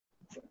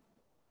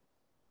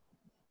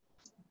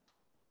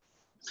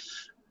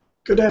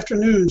Good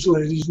afternoons,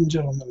 ladies and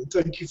gentlemen.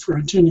 Thank you for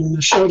attending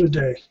the show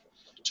today.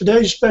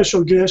 Today's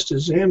special guest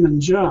is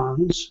Ammon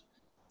Johns.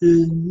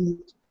 And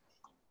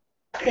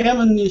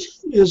Ammon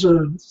is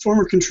a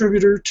former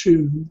contributor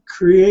to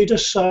Create a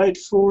Site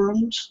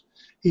forums.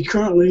 He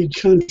currently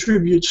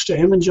contributes to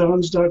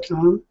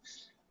AmmonJohns.com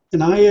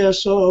and ISOOSI.com,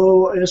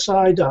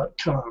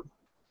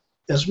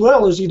 as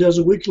well as he does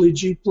a weekly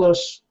G+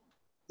 HOA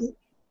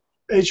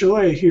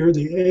here,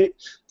 the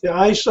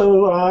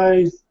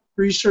ISOI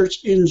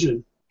research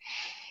engine.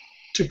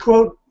 To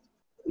quote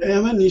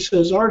Ammon, he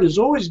says, "Art has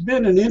always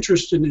been an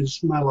interest in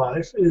my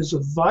life. It is a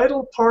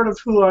vital part of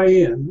who I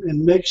am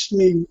and makes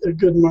me a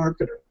good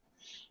marketer.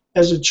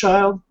 As a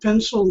child,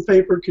 pencil and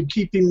paper could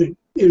keep him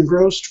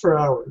engrossed for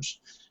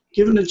hours.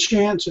 Given a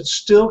chance, it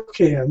still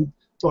can,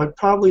 though I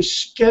probably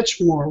sketch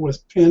more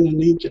with pen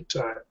and ink at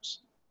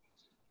times."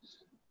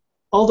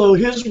 Although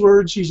his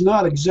words, he's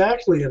not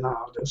exactly an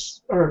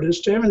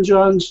artist. Ammon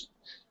Johns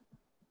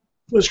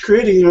was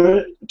creating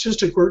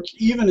artistic work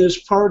even as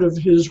part of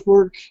his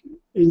work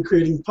in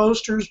creating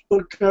posters,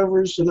 book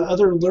covers, and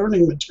other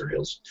learning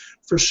materials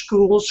for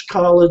schools,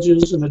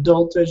 colleges, and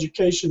adult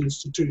education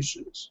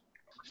institutions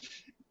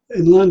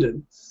in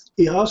London.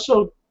 He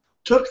also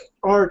took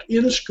art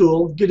in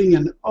school, getting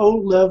an O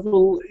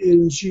level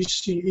in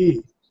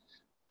GCE.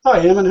 Hi,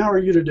 Ammon, how are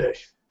you today?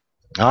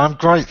 I'm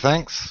great,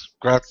 thanks.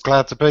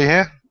 Glad to be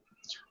here.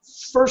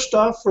 First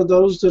off, for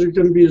those that are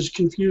going to be as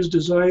confused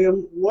as I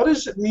am, what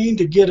does it mean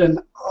to get an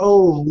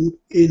O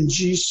in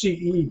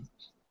GCE?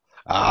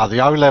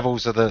 The O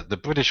levels are the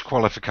British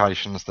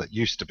qualifications that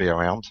used to be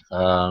around.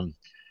 O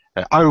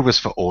was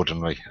for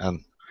ordinary,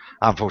 and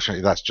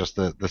unfortunately that's just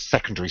the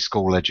secondary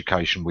school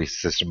education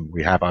system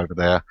we have over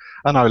there.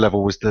 And O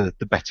level was the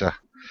better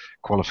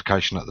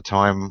qualification at the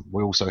time.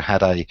 We also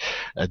had a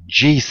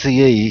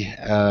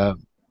GCE.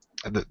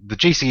 The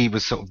GCE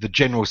was sort of the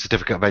general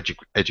certificate of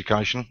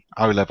education.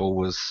 O level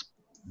was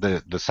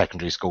the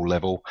secondary school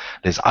level.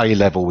 There's A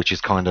level, which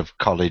is kind of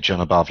college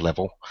and above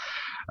level.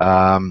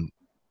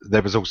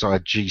 There was also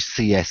a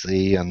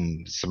GCSE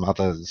and some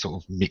other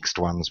sort of mixed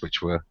ones,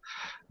 which were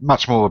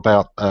much more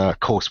about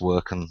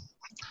coursework and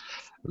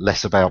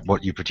less about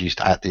what you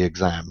produced at the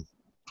exam.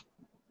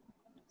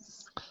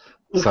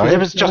 Okay. So it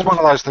was just one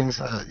of those things,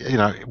 you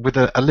know, with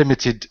a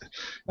limited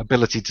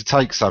ability to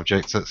take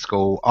subjects at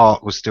school,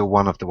 art was still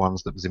one of the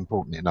ones that was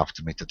important enough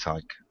to me to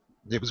take.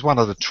 It was one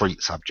of the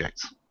treat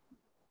subjects.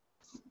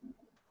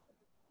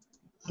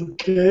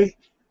 Okay,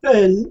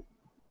 and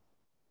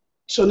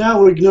so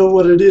now we know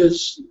what it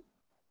is.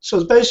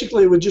 So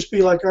basically it would just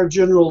be like our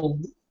general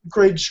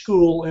grade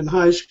school and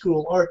high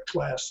school art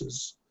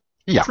classes,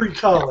 yeah,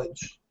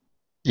 pre-college.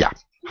 Yeah,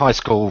 high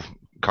school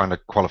kind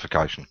of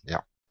qualification,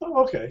 yeah.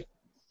 Oh, okay.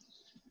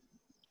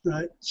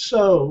 Right.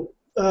 So,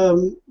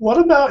 what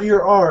about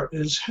your art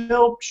has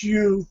helped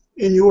you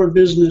in your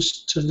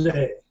business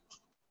today?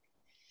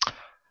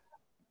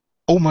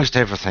 Almost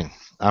everything.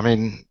 I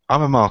mean,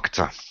 I'm a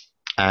marketer,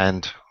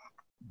 and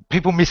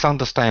people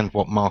misunderstand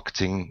what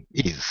marketing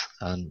is.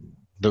 And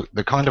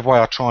the kind of way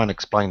I try and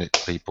explain it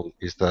to people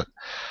is that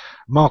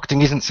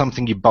marketing isn't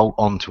something you bolt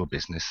onto a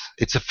business.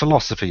 It's a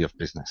philosophy of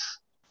business.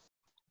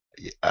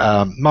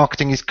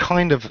 Marketing is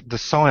kind of the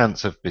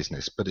science of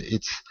business, but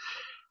it's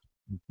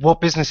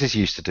what businesses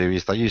used to do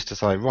is they used to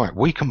say, right,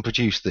 we can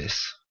produce this,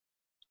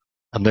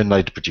 and then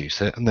they'd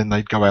produce it, and then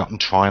they'd go out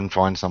and try and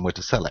find somewhere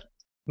to sell it.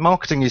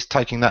 Marketing is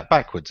taking that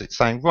backwards. It's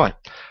saying, right,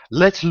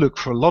 let's look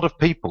for a lot of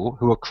people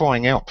who are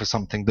crying out for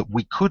something that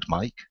we could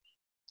make,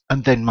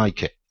 and then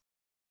make it.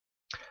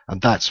 And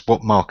that's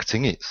what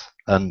marketing is.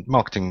 And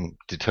marketing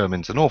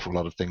determines an awful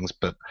lot of things,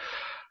 but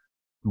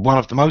one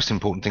of the most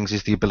important things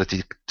is the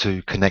ability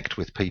to connect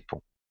with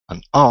people.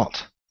 And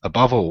art,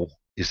 above all,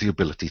 is the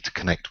ability to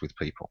connect with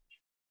people.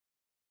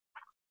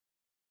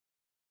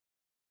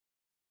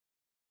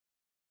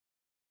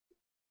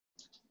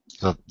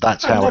 So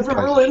that's how I never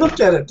really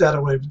looked at it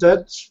that way, but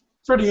that's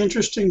pretty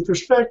interesting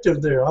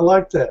perspective there. I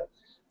like that.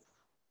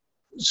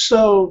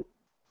 So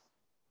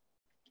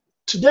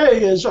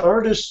today, as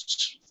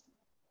artists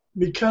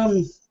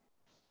become,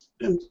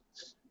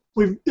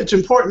 it's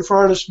important for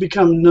artists to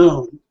become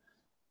known.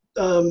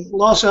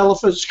 Los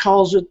Elephants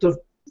calls it the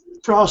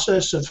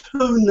process of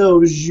who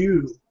knows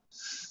you.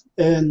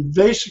 And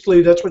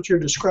basically, that's what you're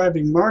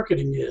describing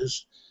marketing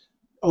is.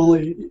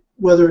 Only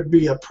whether it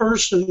be a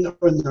person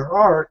or in their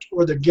art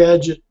or the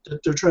gadget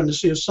that they're trying to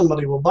see if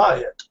somebody will buy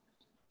it.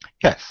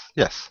 Yes,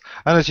 yes.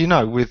 And as you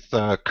know, with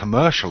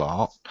commercial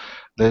art,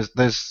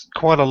 there's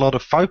quite a lot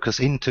of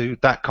focus into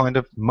that kind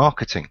of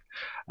marketing.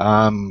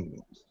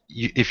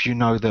 If you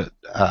know that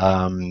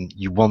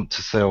you want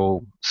to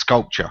sell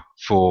sculpture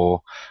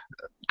for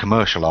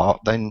commercial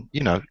art, then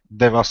you know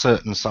there are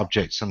certain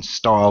subjects and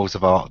styles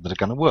of art that are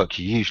going to work.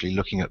 You're usually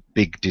looking at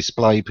big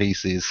display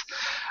pieces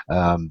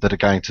that are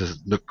going to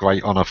look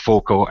great on a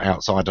forecourt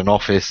outside an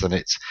office, and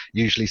it's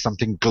usually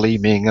something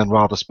gleaming and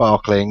rather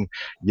sparkling.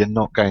 You're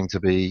not going to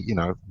be, you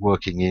know,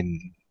 working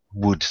in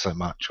wood so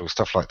much or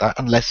stuff like that,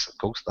 unless, of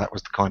course, that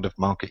was the kind of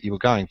market you were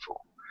going for.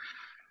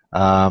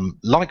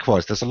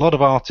 Likewise, there's a lot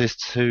of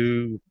artists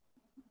who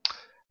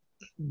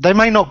They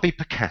may not be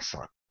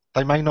Picasso,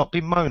 they may not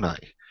be Monet,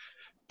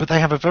 but they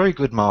have a very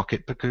good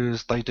market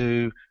because they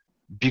do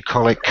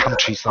bucolic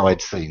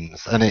countryside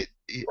scenes, and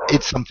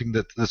it's something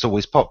that's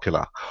always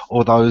popular.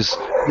 Or those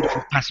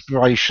beautiful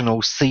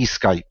aspirational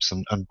seascapes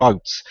and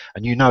boats,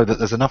 and you know that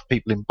there's enough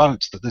people in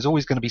boats that there's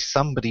always going to be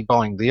somebody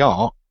buying the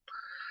art.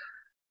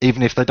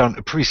 Even if they don't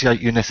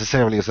appreciate you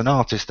necessarily as an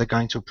artist, they're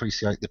going to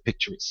appreciate the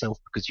picture itself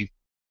because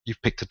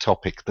you've picked a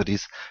topic that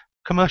is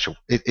commercial.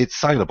 It's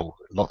saleable.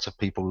 Lots of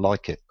people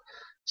like it.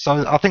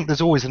 So I think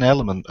there's always an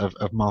element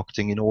of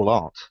marketing in all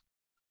art.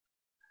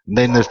 And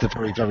then there's the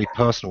very, very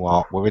personal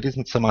art where it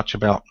isn't so much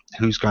about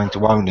who's going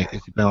to own it.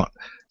 It's about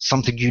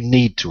something you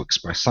need to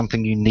express,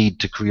 something you need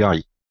to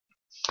create.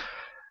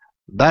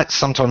 That's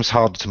sometimes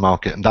harder to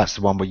market, and that's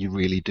the one where you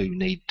really do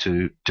need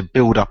to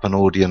build up an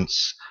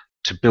audience,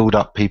 to build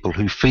up people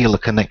who feel a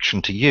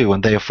connection to you,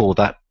 and therefore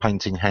that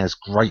painting has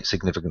great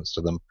significance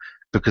to them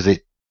because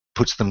it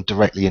puts them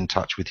directly in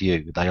touch with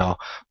you. They are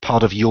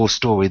part of your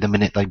story the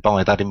minute they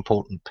buy that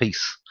important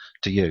piece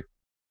to you.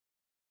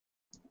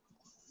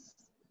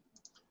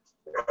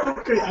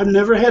 Okay, I've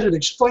never had it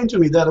explained to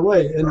me that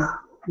way, and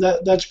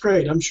that's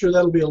great. I'm sure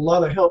that'll be a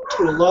lot of help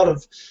to a lot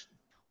of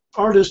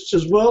artists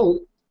as well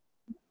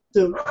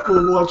that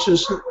will watch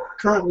this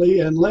currently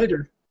and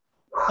later.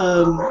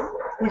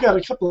 We got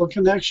a couple of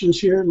connections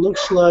here. It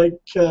looks like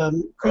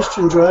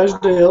Christian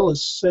Drysdale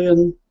is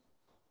saying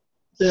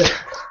that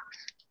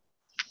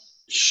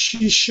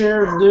she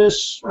shared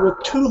this with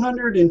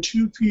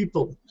 202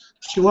 people.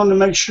 She wanted to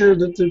make sure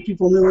that the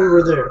people knew we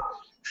were there.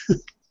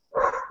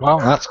 Well,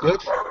 that's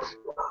good.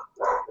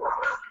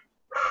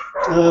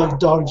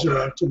 Dogs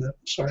are acting up.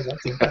 Sorry about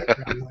the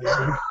background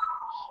noise.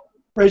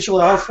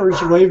 Rachel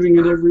Alford's waving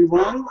at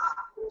everyone.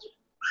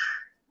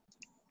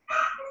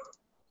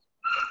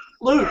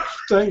 Luke,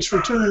 thanks for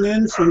tuning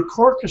in from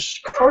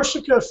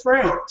Corsica,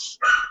 France.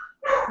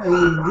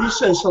 And he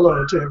says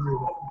hello to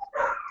everyone.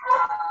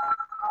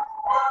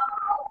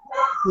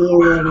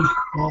 Alrighty.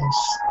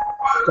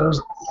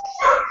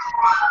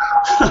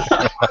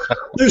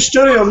 New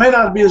studio may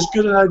not be as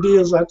good an idea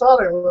as I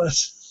thought it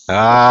was.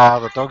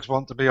 The dogs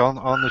want to be on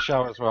the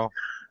show as well.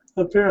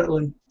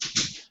 Apparently.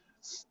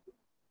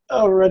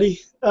 Alrighty.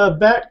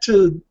 Back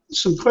to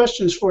some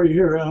questions for you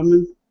here,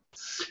 Ammon.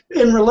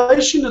 In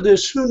relation to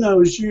this, who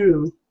knows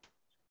you?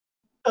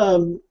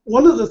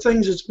 One of the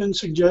things that's been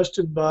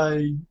suggested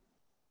by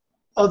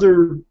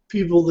other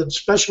people that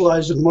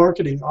specialize in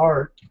marketing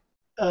art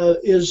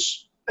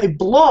is a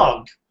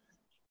blog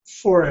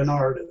for an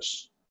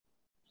artist.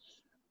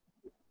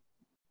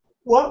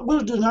 What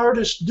would an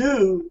artist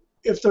do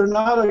if they're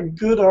not a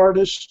good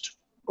artist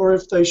or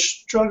if they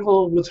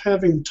struggle with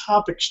having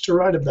topics to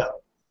write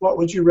about? What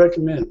would you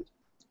recommend?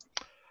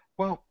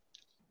 Well,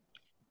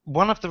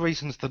 one of the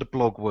reasons that a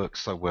blog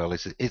works so well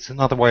is it's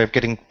another way of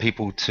getting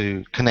people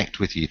to connect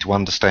with you, to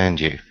understand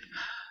you.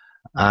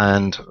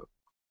 And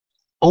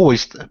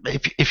always,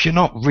 if you're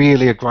not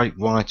really a great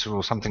writer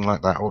or something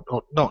like that,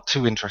 or not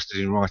too interested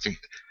in writing,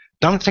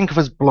 don't think of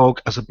a blog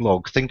as a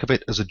blog. Think of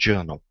it as a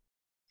journal.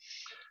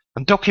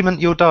 And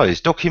document your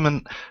days.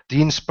 Document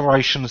the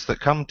inspirations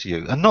that come to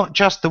you. And not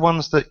just the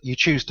ones that you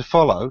choose to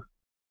follow,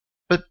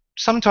 but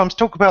sometimes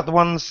talk about the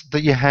ones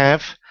that you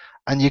have,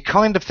 and you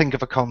kind of think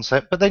of a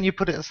concept, but then you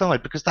put it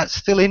aside because that's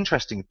still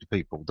interesting to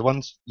people, the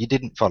ones you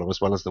didn't follow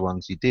as well as the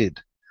ones you did.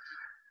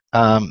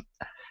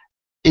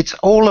 It's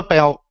all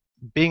about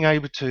being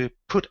able to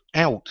put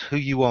out who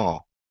you are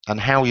and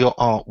how your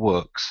art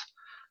works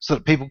so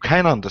that people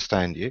can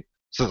understand you,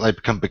 so that they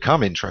can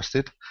become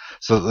interested,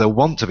 so that they'll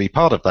want to be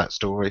part of that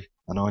story,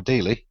 and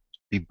ideally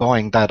be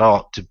buying that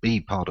art to be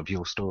part of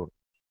your story.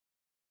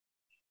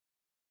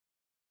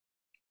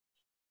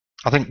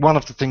 I think one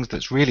of the things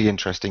that's really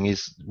interesting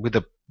is with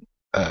a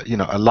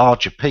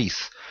larger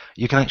piece,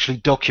 you can actually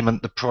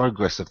document the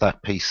progress of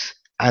that piece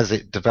as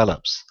it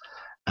develops,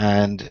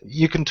 and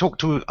you can talk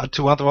to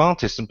other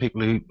artists and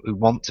people who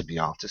want to be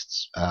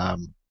artists,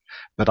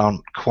 but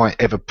aren't quite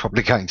ever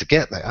probably going to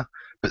get there,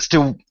 but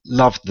still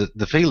love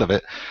the feel of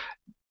it.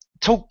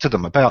 Talk to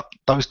them about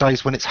those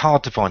days when it's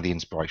hard to find the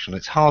inspiration,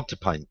 it's hard to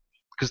paint,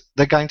 because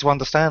they're going to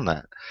understand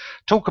that.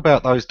 Talk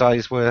about those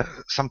days where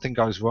something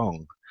goes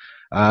wrong.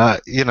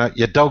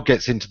 Your dog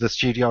gets into the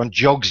studio and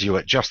jogs you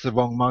at just the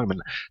wrong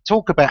moment.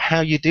 Talk about how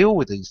you deal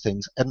with these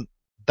things, and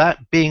that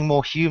being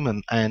more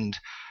human and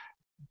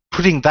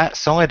putting that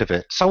side of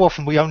it. So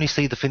often we only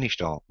see the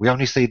finished art. We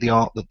only see the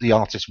art that the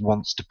artist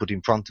wants to put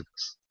in front of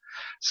us.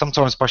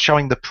 Sometimes by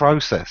showing the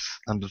process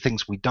and the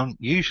things we don't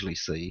usually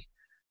see,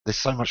 there's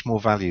so much more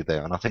value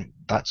there, and I think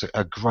that's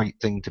a great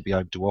thing to be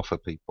able to offer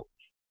people.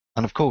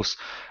 And of course,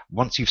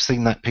 once you've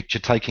seen that picture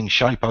taking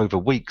shape over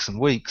weeks and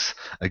weeks,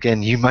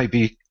 again, you may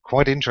be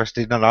quite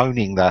interested in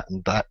owning that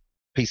and that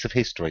piece of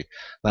history,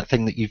 that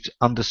thing that you've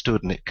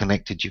understood and it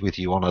connected you with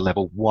you on a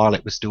level while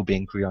it was still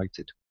being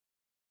created.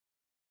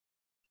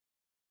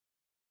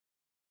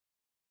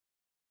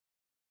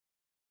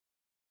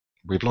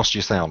 We've lost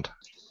your sound.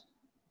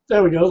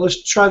 There we go.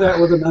 Let's try that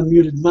with an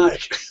unmuted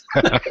mic.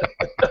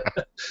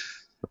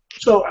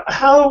 So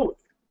how,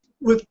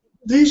 with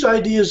these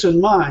ideas in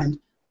mind,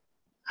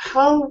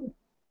 how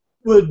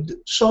would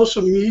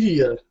social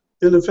media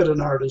benefit an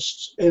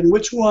artist, and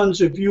which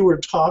ones, if you were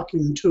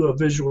talking to a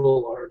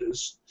visual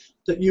artist,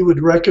 that you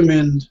would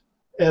recommend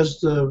as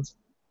the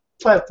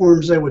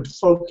platforms they would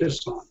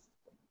focus on?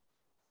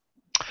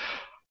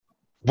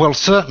 Well,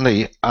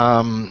 certainly,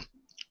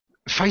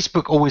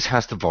 Facebook always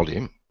has the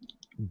volume,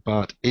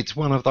 but it's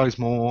one of those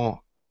more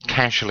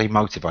casually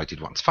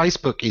motivated ones.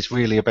 Facebook is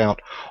really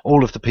about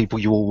all of the people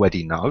you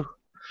already know.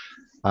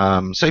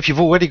 So if you've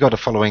already got a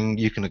following,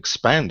 you can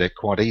expand it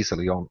quite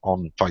easily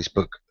on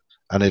Facebook,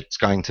 and it's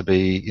going to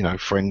be,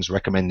 friends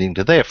recommending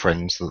to their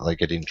friends that they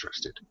get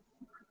interested.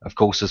 Of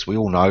course, as we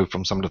all know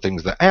from some of the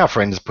things that our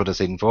friends put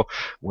us in for,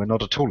 we're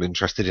not at all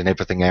interested in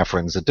everything our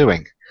friends are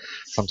doing.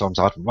 Sometimes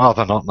I'd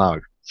rather not know.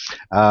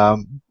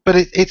 But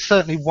it's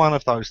certainly one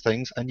of those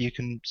things, and you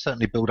can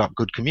certainly build up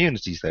good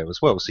communities there as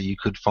well. So you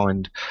could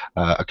find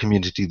a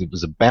community that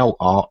was about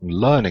art and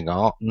learning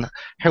art and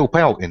help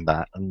out in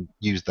that and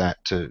use that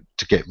to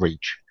get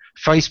reach.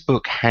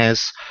 Facebook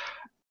has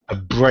a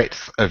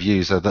breadth of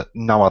user that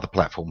no other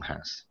platform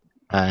has.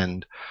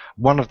 And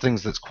one of the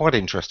things that's quite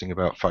interesting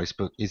about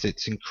Facebook is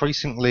it's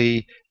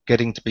increasingly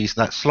getting to be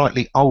that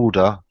slightly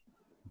older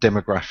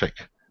demographic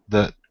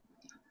that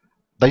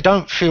they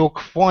don't feel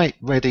quite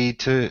ready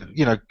to,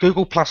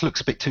 Google Plus looks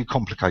a bit too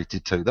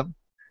complicated to them.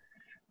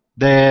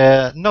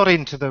 They're not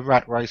into the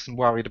rat race and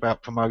worried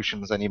about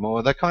promotions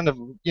anymore. They're kind of,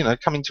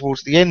 coming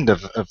towards the end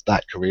of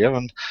that career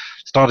and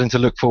starting to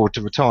look forward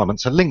to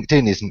retirement. So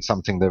LinkedIn isn't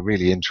something they're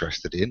really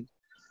interested in.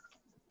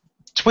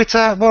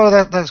 Twitter,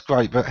 well, that's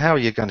great, but how are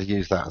you going to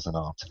use that as an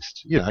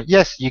artist?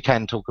 Yes, you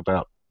can talk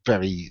about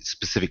very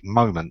specific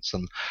moments,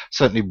 and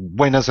certainly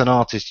when as an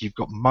artist you've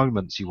got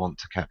moments you want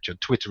to capture,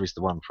 Twitter is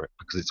the one for it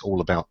because it's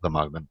all about the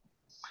moment.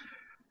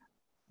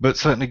 But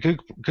certainly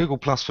Google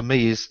Plus for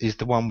me is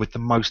the one with the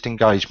most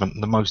engagement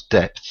and the most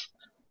depth.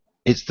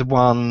 It's the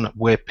one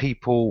where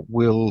people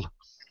will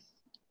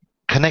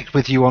connect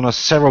with you on a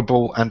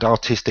cerebral and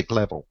artistic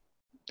level,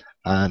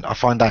 and I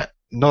find that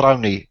not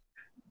only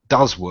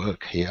does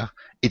work here,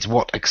 it's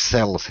what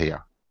excels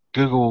here.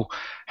 Google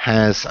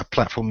has a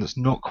platform that's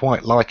not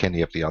quite like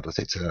any of the others.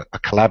 It's a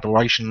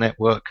collaboration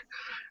network,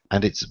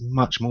 and it's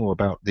much more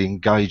about the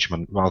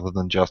engagement rather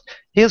than just,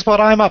 here's what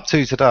I'm up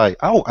to today.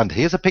 Oh, and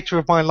here's a picture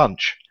of my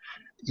lunch.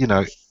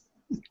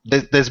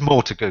 There's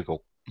more to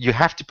Google. You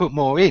have to put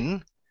more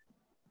in,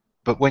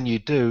 but when you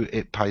do,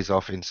 it pays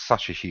off in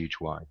such a huge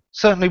way.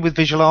 Certainly with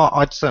visual art,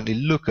 I'd certainly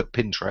look at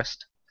Pinterest,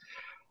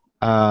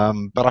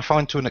 but I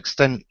find to an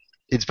extent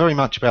it's very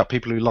much about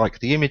people who like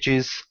the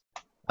images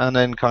and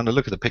then kind of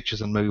look at the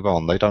pictures and move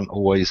on. They don't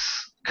always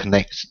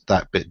connect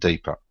that bit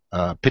deeper.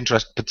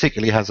 Pinterest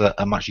particularly has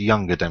a much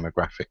younger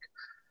demographic.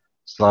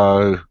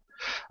 So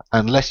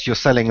unless you're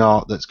selling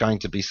art that's going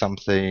to be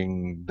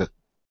something that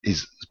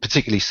is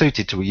particularly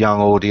suited to a young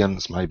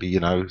audience, maybe,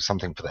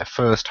 something for their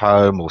first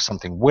home or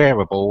something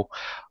wearable,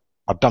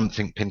 I don't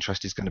think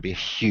Pinterest is going to be a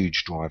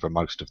huge driver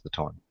most of the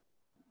time.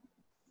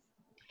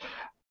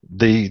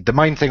 The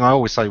main thing I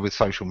always say with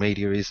social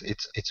media is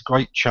it's a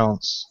great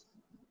chance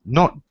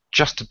not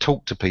just to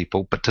talk to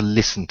people, but to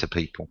listen to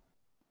people.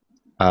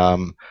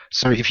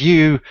 So if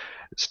you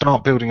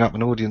start building up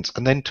an audience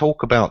and then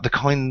talk about the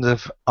kind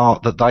of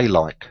art that they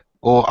like,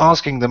 or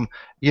asking them,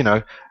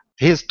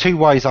 here's 2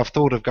 ways I've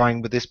thought of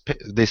going with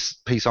this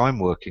piece I'm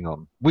working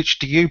on. Which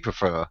do you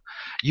prefer?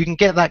 You can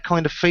get that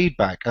kind of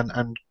feedback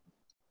and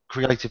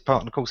creative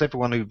part. And of course,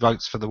 everyone who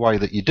votes for the way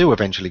that you do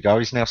eventually go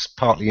is now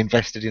partly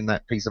invested in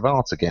that piece of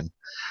art again.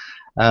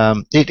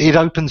 It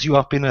opens you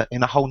up in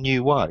a whole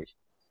new way.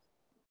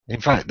 In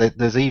fact,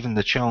 there's even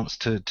the chance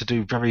to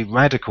do very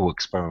radical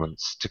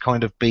experiments, to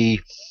kind of be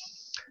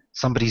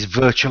somebody's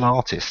virtual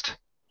artist.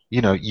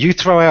 You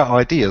throw out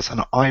ideas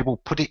and I will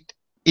put it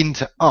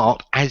into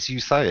art as you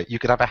say it. You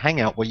could have a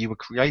hangout where you were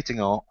creating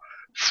art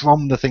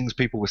from the things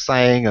people were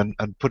saying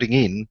and putting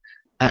in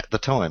at the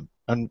time.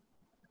 And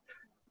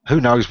who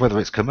knows whether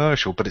it's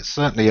commercial, but it's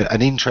certainly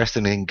an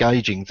interesting and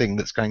engaging thing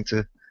that's going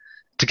to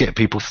get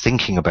people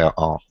thinking about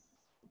art.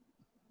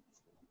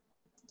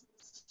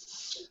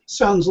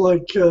 Sounds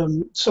like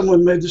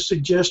someone made the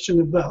suggestion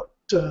about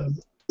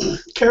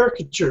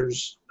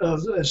caricatures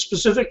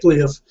specifically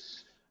of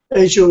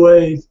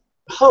HOA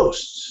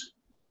hosts.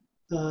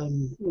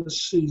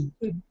 Let's see,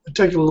 it'd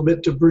take a little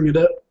bit to bring it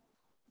up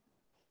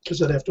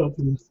because I'd have to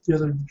open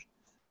the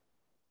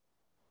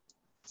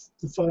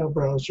file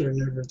browser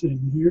and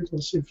everything here.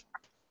 Let's see,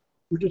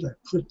 where did I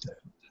put that?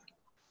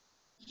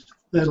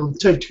 That'll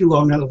take too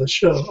long out of the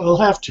show. I'll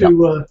have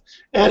to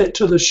add it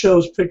to the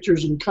show's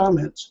pictures and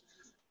comments.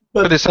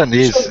 But it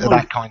certainly is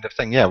that kind of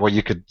thing, where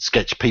you could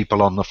sketch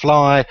people on the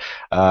fly.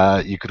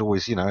 You could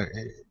always, in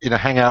a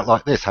hangout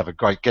like this, have a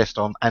great guest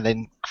on and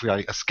then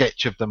create a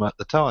sketch of them at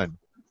the time.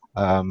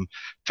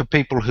 For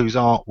people whose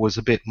art was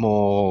a bit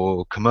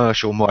more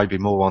commercial, maybe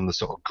more on the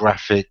sort of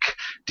graphic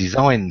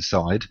design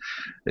side,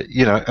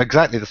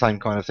 exactly the same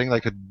kind of thing.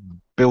 They could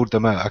build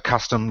them a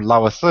custom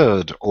lower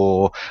third,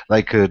 or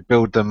they could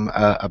build them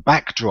a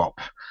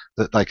backdrop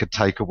that they could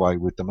take away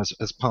with them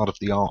as part of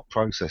the art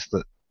process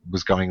that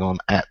was going on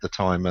at the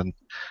time, and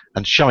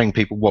showing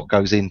people what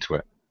goes into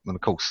it. And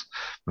of course,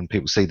 when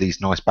people see these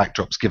nice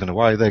backdrops given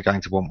away, they're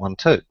going to want one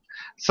too.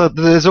 So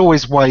there's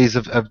always ways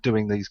of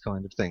doing these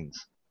kind of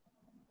things.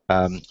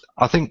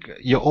 I think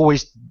you're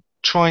always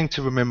trying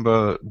to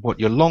remember what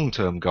your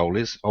long-term goal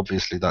is.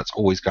 Obviously, that's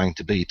always going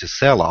to be to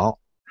sell art.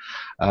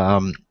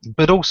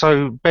 But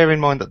also bear in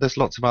mind that there's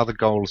lots of other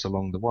goals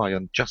along the way,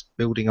 and just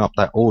building up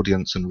that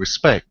audience and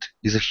respect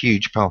is a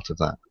huge part of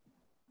that.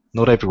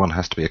 Not everyone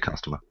has to be a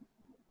customer.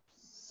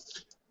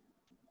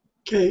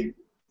 Okay,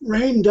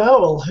 Rain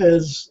Dowell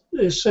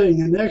is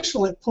saying an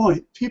excellent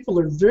point. People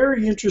are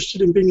very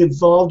interested in being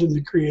involved in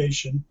the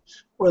creation,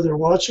 whether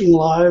watching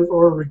live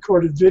or a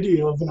recorded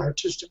video of an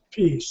artistic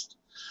piece.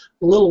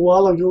 A little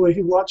while ago,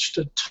 he watched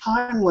a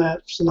time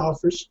lapse and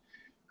offers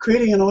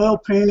creating an oil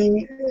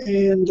painting,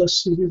 and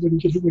let's see if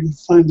we can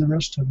find the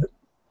rest of it.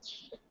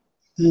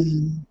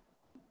 And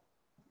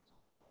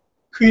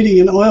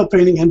creating an oil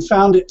painting and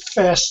found it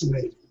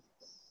fascinating.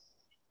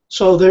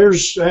 So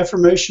there's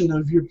affirmation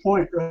of your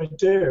point right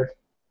there.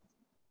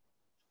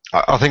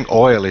 I think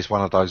oil is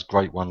one of those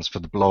great ones for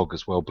the blog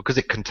as well, because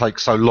it can take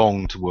so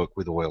long to work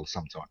with oil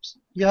sometimes.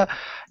 Yeah,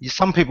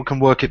 some people can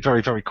work it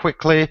very, very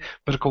quickly,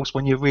 but of course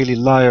when you're really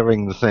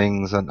layering the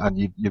things, and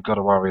you've got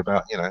to worry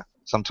about,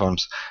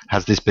 sometimes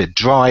has this bit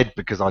dried,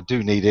 because I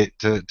do need it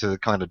to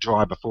kind of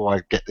dry before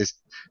I get this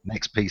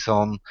next piece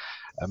on.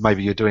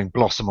 Maybe you're doing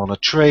blossom on a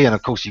tree, and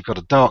of course you've got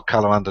a dark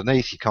colour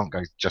underneath. You can't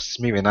go just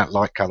smearing that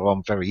light colour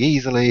on very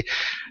easily.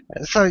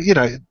 So,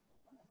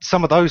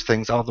 some of those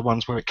things are the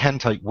ones where it can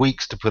take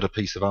weeks to put a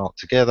piece of art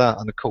together,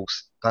 and of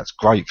course that's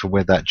great for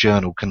where that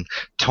journal can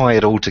tie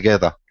it all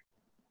together.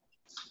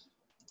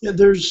 Yeah,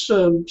 there's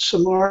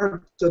some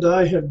art that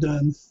I have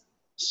done.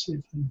 Let's see if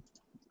I can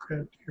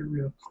grab it here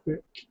real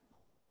quick.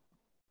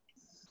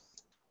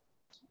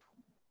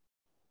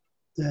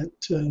 That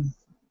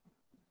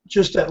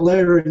just that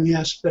layering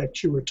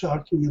aspect you were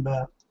talking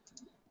about.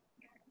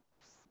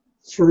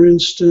 For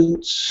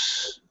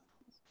instance,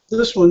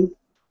 this one,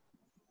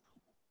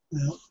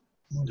 well,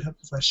 it would help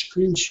if I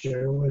screen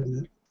share,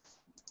 wouldn't it?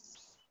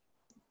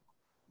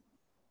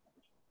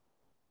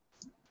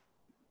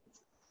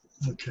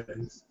 Okay.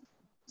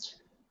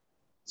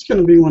 It's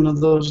going to be one of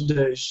those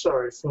days.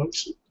 Sorry,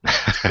 folks.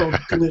 It's called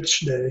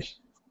Glitch Day.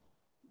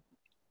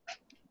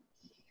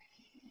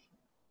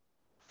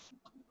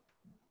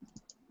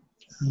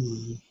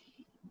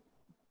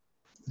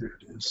 There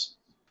it is.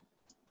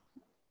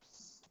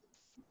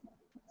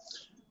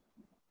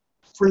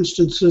 For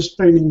instance, this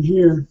painting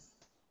here.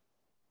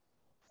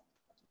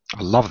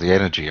 I love the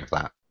energy of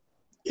that.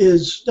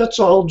 That's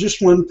all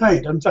just one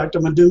paint. In fact,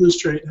 I'm going to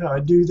demonstrate how I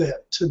do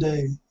that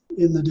today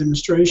in the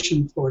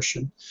demonstration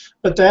portion.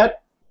 But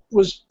that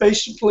was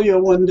basically a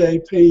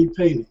one-day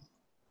painting.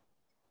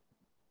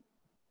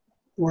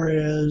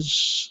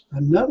 Whereas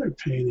another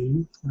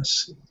painting,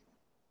 let's see.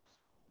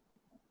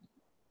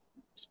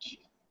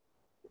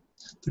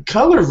 The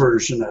color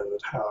version of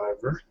it,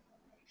 however,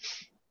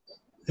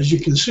 as you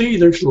can see,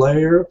 there's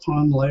layer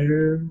upon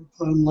layer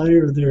upon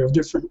layer there of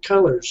different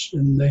colors,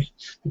 and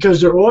because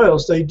they're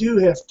oils, they do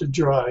have to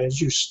dry as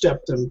you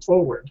step them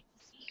forward.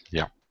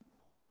 Yeah.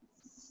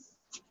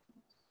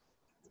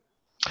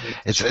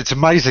 It's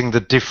amazing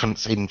the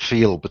difference in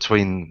feel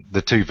between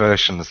the two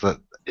versions. That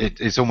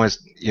it's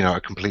almost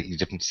a completely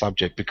different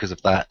subject because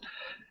of that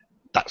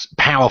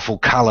powerful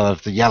color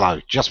of the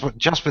yellow. Just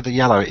with the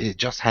yellow, it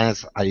just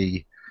has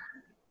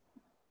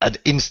an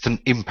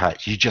instant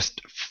impact. You just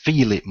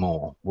feel it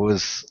more.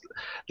 Whereas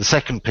the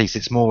second piece,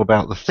 it's more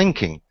about the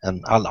thinking,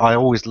 and I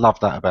always love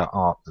that about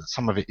art, that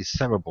some of it is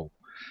cerebral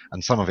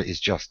and some of it is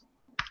just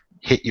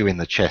hit you in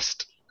the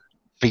chest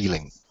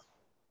feeling.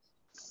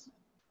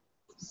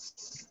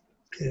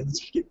 Okay,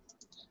 let's get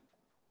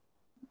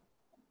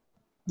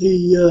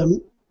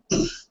the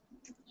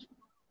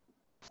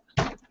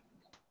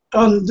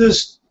on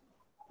this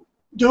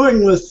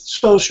doing with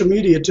social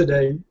media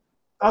today,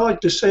 I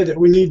like to say that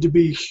we need to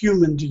be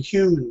human to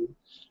human.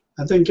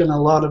 I think in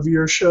a lot of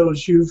your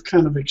shows you've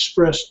kind of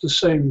expressed the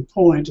same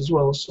point, as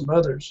well as some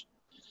others.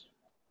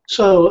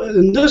 So,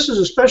 and this is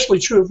especially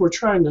true if we're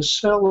trying to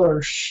sell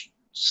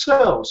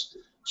ourselves.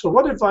 So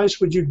what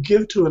advice would you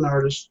give to an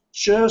artist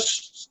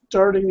just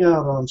starting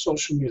out on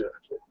social media?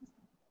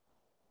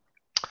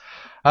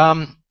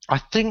 I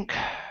think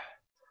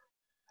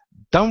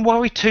don't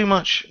worry too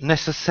much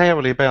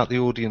necessarily about the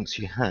audience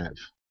you have,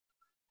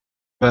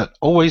 but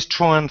always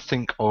try and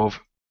think of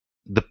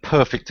the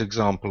perfect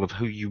example of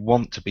who you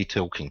want to be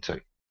talking to,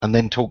 and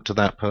then talk to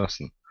that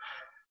person.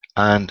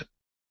 And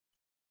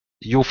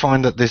you'll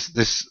find that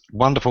this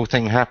wonderful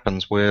thing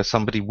happens where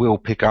somebody will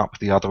pick up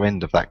the other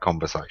end of that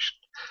conversation.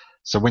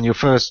 So when you're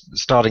first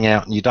starting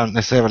out and you don't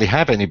necessarily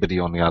have anybody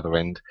on the other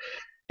end,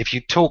 if you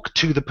talk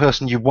to the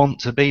person you want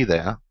to be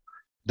there,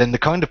 then the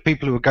kind of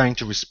people who are going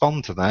to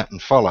respond to that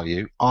and follow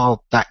you are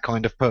that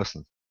kind of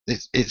person.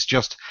 It's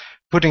just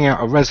putting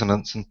out a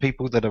resonance, and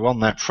people that are on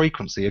that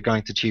frequency are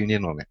going to tune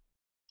in on it.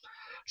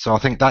 So I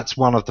think that's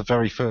one of the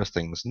very first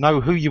things.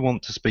 Know who you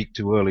want to speak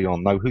to early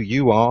on. Know who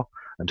you are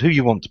and who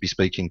you want to be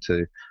speaking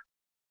to.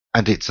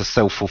 And it's a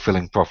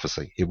self-fulfilling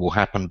prophecy. It will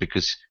happen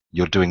because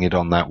you're doing it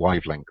on that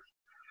wavelength.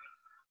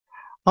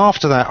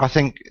 After that, I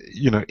think,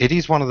 it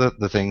is one of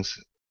the things,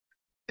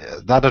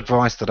 that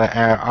advice that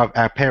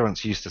our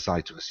parents used to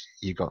say to us: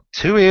 you got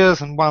 2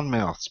 ears and 1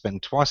 mouth.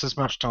 Spend twice as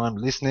much time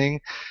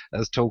listening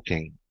as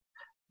talking.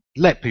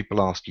 Let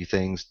people ask you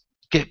things,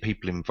 get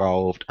people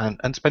involved,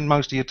 and spend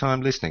most of your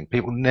time listening.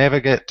 People never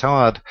get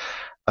tired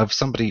of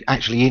somebody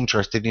actually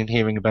interested in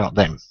hearing about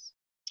them.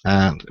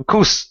 And of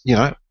course,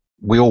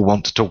 we all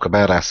want to talk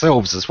about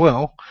ourselves as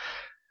well.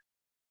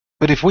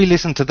 But if we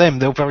listen to them,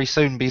 they'll very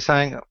soon be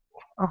saying,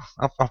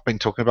 oh, I've been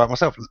talking about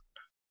myself.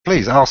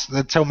 Please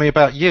tell me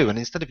about you. And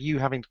instead of you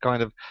having to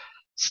kind of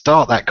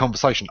start that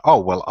conversation,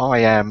 oh, well, I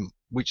am,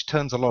 which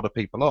turns a lot of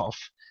people off,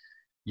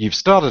 you've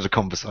started a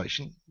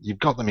conversation, you've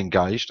got them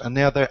engaged, and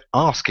now they're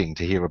asking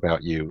to hear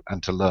about you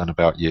and to learn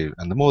about you.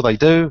 And the more they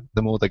do,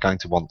 the more they're going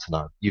to want to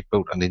know. You've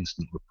built an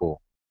instant rapport.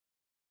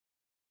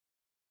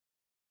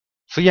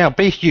 So yeah,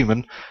 be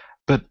human,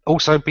 but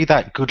also be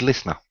that good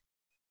listener.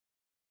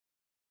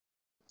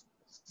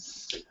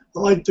 I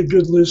like the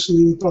good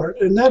listening part.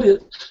 And that is,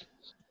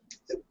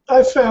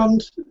 I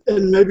found,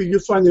 and maybe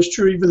you'll find this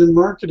true even in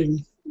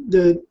marketing,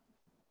 that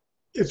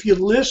if you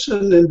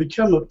listen and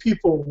become a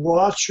people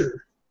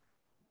watcher,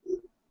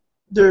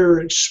 their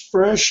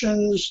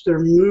expressions, their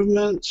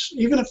movements,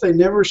 even if they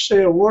never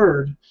say a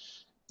word,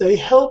 they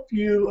help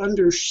you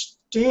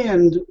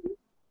understand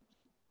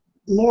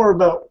more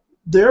about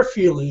their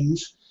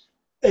feelings.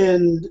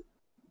 And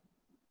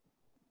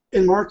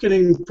in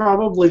marketing,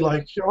 probably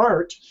like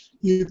art,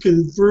 you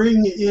can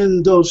bring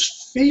in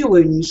those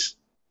feelings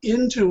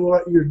into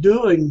what you're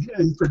doing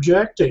and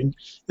projecting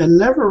and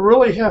never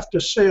really have to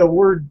say a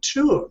word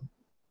to them.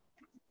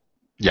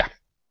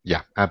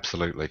 Yeah,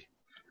 absolutely.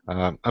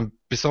 And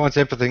besides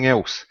everything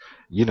else,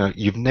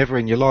 you've never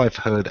in your life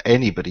heard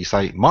anybody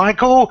say,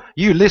 Michael,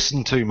 you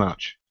listen too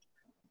much.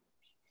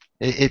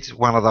 It's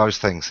one of those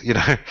things,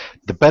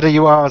 the better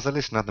you are as a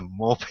listener, the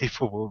more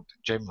people will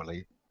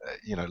generally,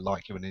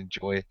 like you and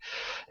enjoy.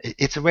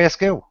 It's a rare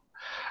skill.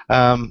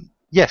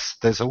 Yes,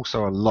 there's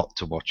also a lot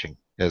to watching.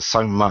 There's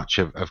so much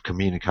of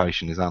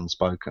communication is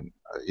unspoken.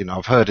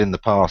 I've heard in the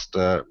past,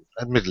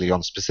 admittedly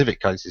on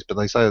specific cases, but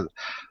they say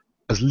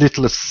as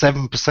little as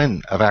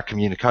 7% of our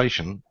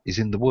communication is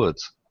in the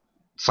words.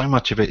 So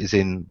much of it is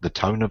in the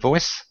tone of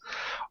voice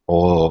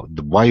or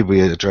the way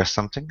we address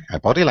something, our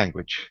body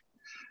language.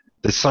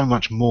 There's so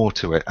much more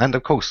to it. And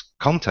of course,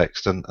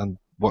 context and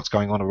what's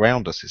going on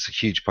around us is a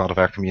huge part of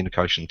our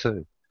communication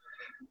too.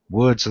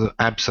 Words are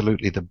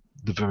absolutely the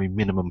very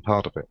minimum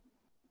part of it.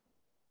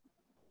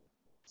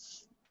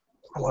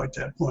 I like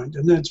that point,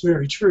 and that's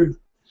very true.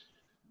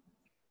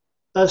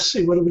 Let's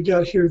see, what do we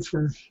got here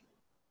for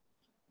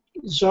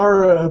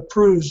Zara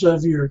approves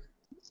of your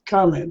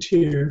comment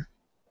here.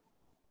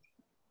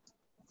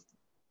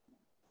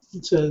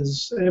 It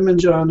says, Ammon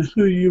John,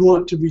 who you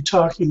want to be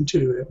talking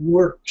to. It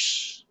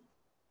works.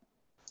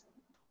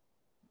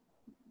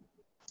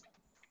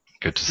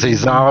 Good to see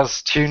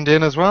Zara's tuned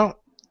in as well.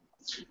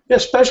 Yeah,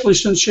 especially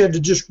since she had to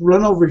just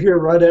run over here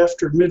right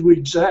after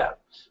midweek zap.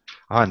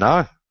 I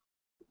know.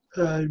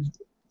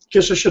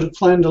 Guess I should have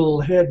planned a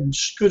little ahead and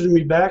scooted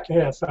me back a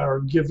half hour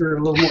and give her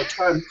a little more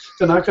time.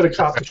 Then I could have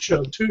caught the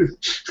show too.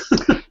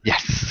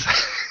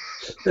 Yes.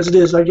 As it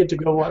is, I get to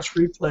go watch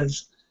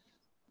replays.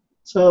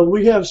 So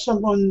we have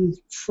someone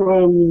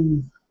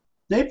from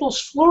Naples,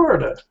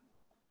 Florida.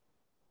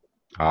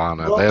 Oh,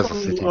 no, there's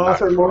a city.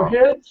 Author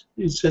Moorhead.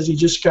 He says he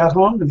just got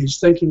home and he's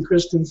thanking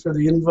Kristen for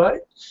the invite.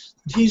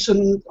 He's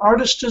an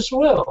artist as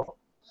well.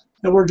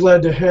 And we're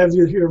glad to have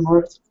you here,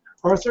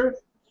 Arthur.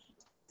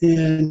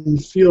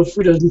 And feel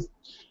free to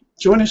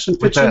join us and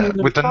pitch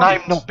in. With the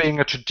name not being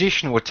a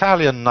traditional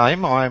Italian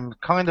name, I'm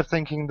kind of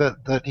thinking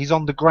that he's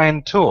on the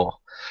Grand Tour,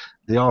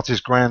 the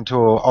artist Grand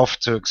Tour, off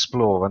to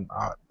explore, and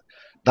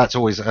that's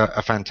always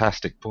a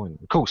fantastic point.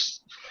 Of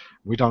course,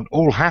 we don't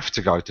all have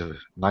to go to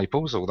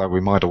Naples, although we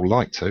might all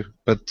like to,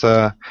 but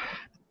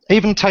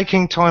even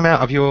taking time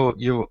out of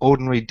your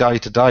ordinary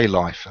day-to-day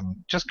life and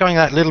just going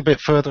that little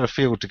bit further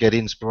afield to get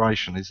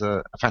inspiration is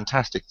a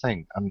fantastic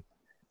thing. And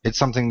it's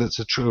something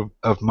that's true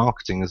of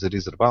marketing as it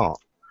is of art.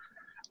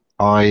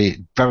 I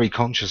very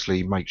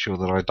consciously make sure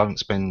that I don't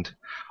spend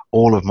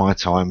all of my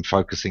time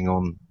focusing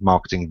on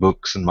marketing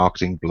books and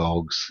marketing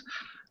blogs.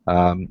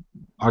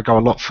 I go a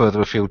lot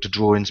further afield to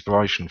draw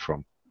inspiration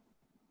from.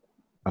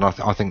 And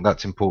I think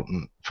that's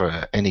important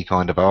for any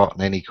kind of art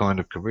and any kind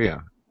of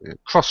career.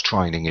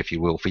 Cross-training, if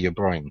you will, for your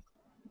brain.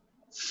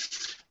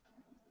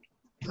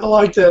 I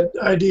like that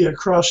idea,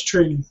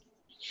 cross-training.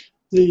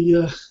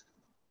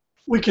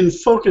 We can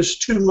focus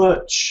too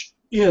much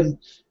in,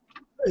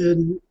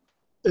 and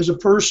as a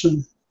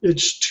person,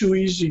 it's too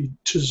easy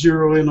to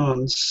zero in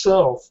on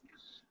self.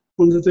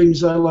 One of the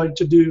things I like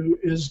to do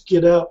is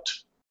get out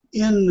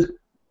in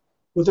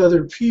with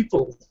other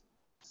people,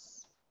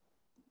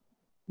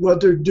 what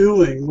they're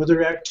doing, with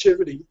their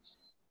activity.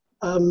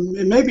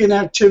 It may be an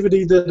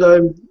activity that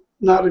I'm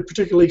not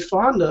particularly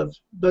fond of,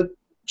 but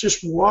just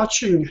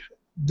watching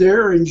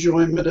their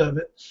enjoyment of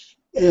it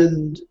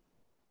and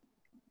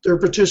their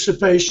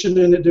participation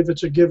in it, if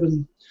it's a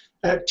given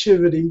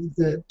activity,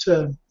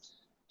 that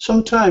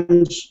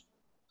sometimes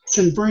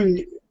can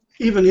bring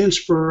even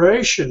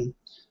inspiration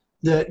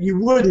that you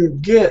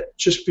wouldn't get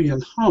just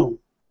being home.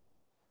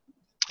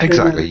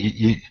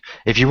 Exactly.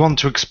 If you want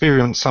to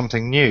experience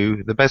something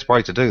new, the best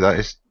way to do that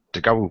is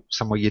to go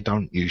somewhere you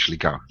don't usually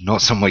go,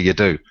 not somewhere you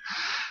do.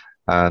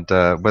 And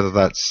whether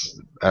that's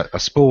a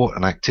sport,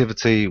 an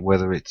activity,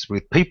 whether it's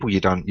with people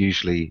you don't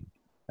usually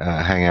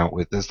hang out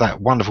with. There's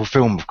that wonderful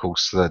film, of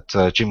course,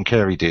 that Jim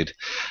Carrey did,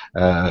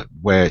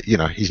 where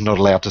he's not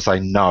allowed to say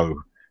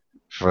no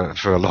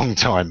for a long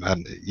time,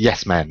 and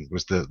Yes Man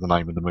was the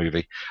name of the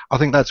movie. I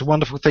think that's a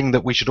wonderful thing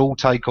that we should all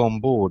take on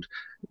board.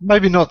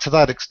 Maybe not to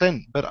that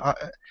extent, but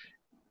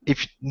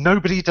if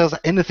nobody does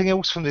anything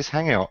else from this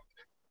hangout,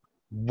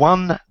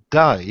 one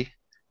day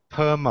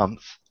per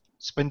month,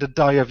 spend a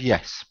day of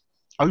yes.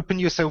 Open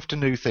yourself to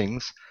new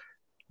things.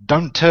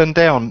 Don't turn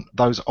down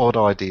those odd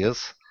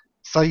ideas.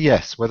 Say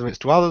yes, whether it's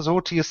to others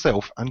or to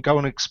yourself, and go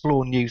and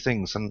explore new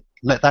things and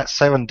let that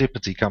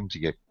serendipity come to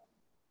you.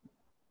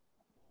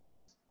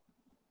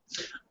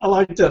 I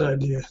like that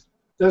idea.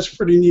 That's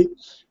pretty neat.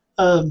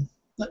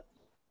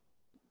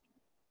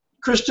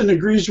 Kristen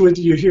agrees with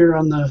you here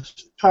on the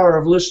power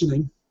of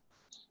listening.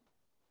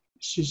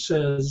 She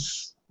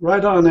says,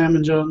 right on,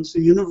 Ammon Johns,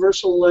 the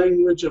universal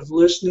language of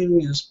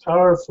listening is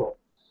powerful.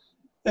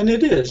 And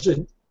it is,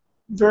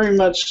 very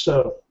much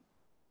so.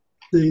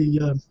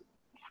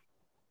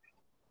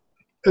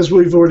 As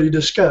we've already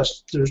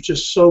discussed, there's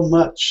just so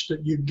much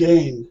that you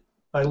gain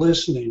by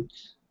listening.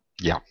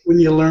 Yeah. When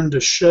you learn to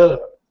shut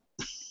up.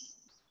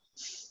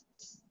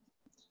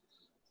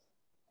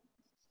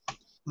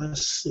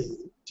 Let's see.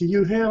 Do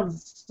you have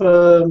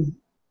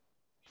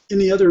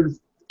any other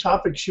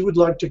topics you would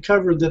like to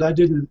cover that I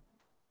didn't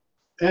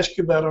ask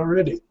you about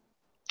already?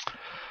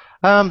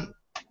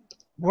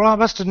 Well, I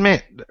must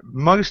admit,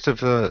 most of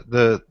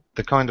the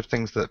kind of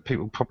things that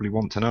people probably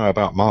want to know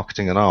about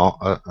marketing and art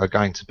are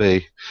going to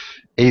be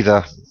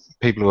either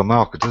people who are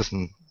marketers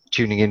and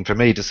tuning in for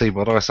me to see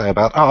what I say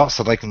about art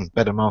so they can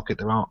better market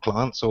their art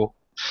clients, or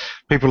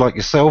people like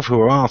yourself who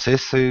are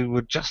artists who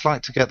would just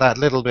like to get that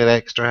little bit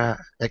extra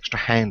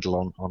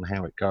handle on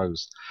how it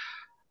goes.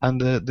 And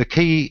the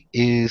key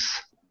is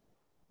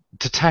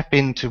to tap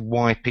into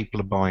why people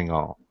are buying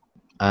art.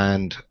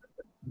 And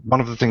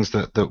one of the things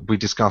that we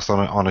discussed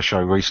on a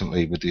show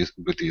recently with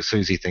the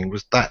Susie thing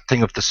was that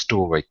thing of the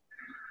story.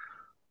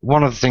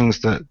 One of the things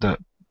that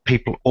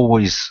people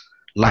always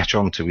latch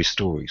onto is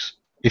stories.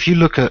 If you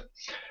look at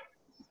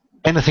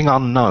anything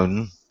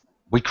unknown,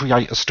 we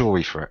create a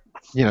story for it.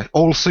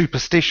 All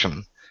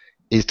superstition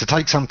is to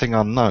take something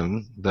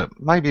unknown that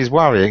maybe is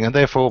worrying, and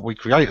therefore we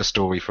create a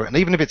story for it. And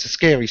even if it's a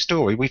scary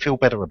story, we feel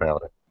better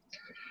about it.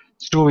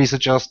 Stories are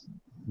just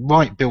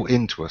right built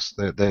into us.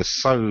 They're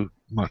so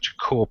much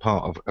a core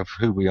part of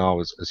who we are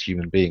as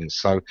human beings.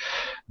 So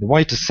the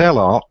way to sell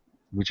art,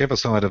 whichever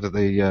side of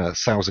the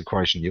sales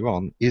equation you're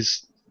on,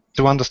 is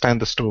to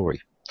understand the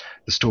story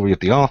of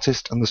the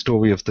artist and the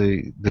story of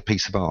the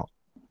piece of art.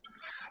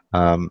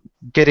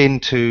 Get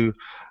into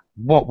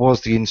what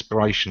was the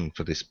inspiration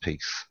for this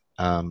piece.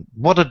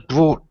 What had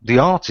brought the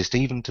artist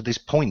even to this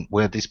point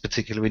where this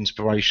particular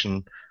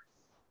inspiration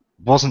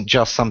wasn't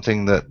just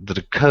something that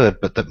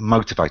occurred, but that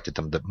motivated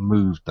them, that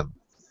moved them.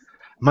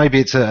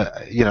 Maybe it's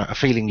a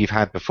feeling you've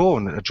had before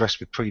and addressed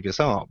with previous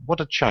art. What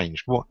had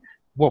changed? What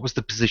was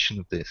the position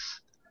of this?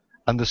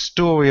 And the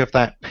story of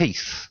that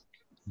piece,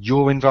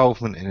 your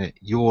involvement in it,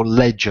 your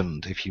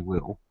legend, if you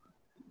will,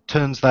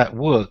 turns that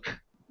work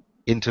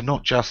into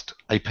not just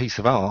a piece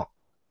of art,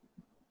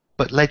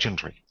 but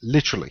legendary,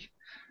 literally.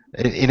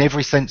 In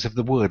every sense of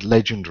the word,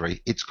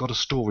 legendary. It's got a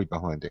story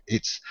behind it.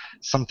 It's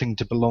something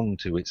to belong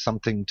to. It's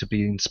something to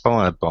be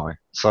inspired by.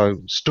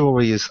 So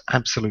story is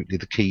absolutely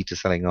the key to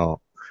selling art.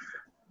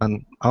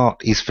 And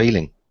art is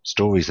feeling.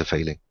 Stories are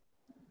feeling.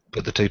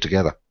 Put the two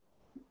together.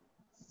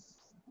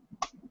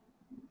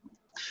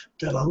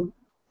 Got a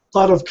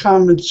lot of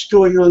comments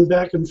going on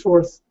back and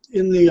forth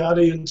in the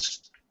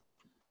audience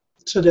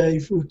today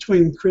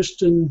between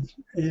Kristen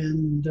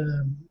and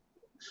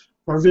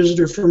our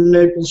visitor from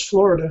Naples,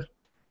 Florida,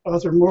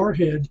 Arthur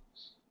Moorhead.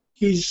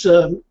 He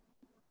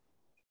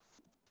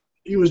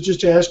was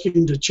just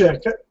asking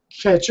to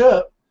catch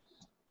up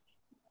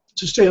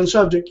to stay on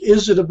subject.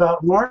 Is it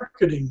about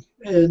marketing?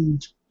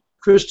 And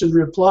Kristen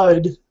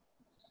replied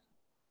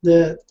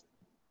that,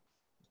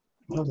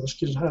 well, let's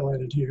get it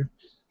highlighted here.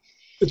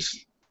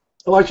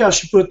 I like how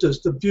she put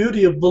this: the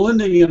beauty of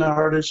blending an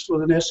artist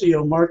with an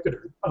SEO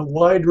marketer, a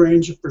wide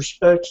range of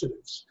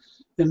perspectives.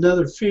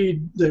 Another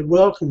feed, they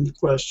welcomed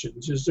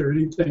questions. Is there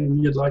anything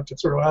you'd like to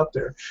throw out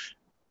there?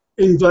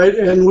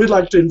 And we'd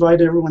like to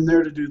invite everyone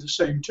there to do the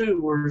same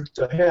too. We're at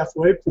the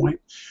halfway point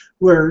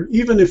where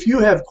even if you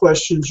have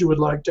questions you would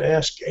like to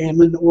ask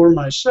Ammon or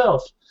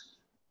myself,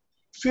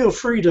 feel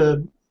free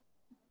to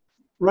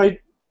write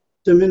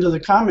them into the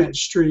comment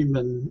stream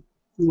and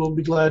we'll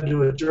be glad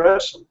to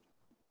address them.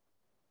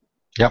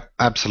 Yep,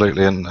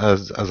 absolutely. And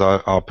as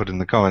I put in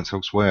the comments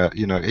elsewhere,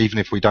 even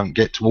if we don't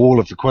get to all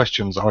of the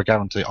questions, I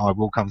guarantee I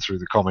will come through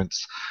the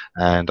comments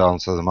and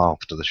answer them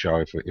after the show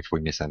if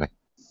we miss any.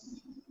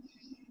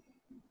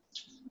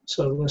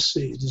 So let's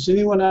see. Does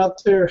anyone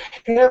out there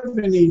have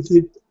any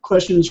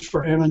questions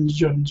for Ammon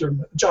Johns or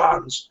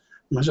Johns?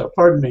 Myself,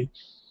 pardon me.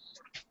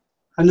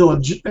 I know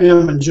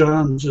Ammon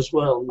Johns as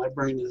well. My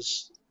brain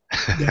is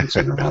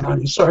dancing around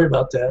on you. Sorry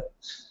about that.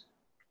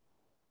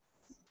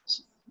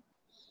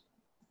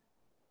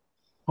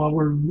 While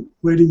we're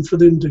waiting for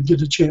them to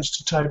get a chance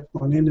to type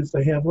one in, if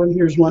they have one,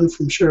 here's one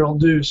from Cheryl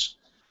Deuce.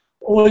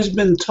 Always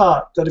been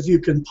taught that if you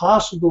can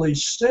possibly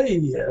say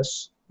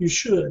yes, you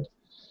should.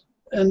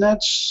 And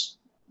that's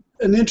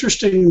an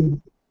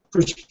interesting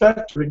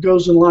perspective. It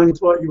goes in line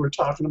with what you were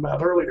talking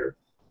about earlier.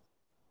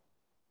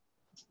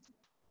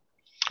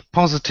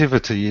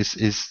 Positivity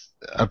is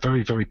a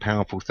very, very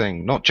powerful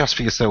thing, not just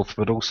for yourself,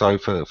 but also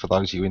for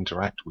those you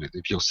interact with.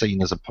 If you're seen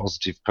as a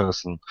positive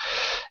person,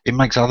 it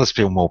makes others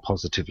feel more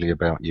positively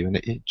about you, and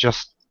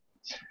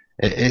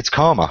it's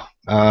karma.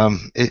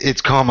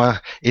 It's karma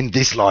in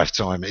this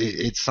lifetime.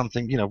 It's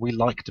something, we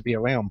like to be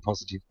around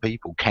positive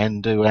people.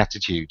 Can-do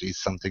attitude is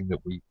something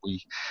that we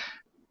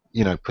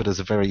put as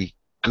a very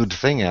good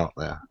thing out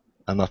there.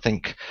 And I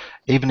think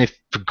even if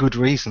for good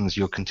reasons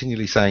you're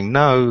continually saying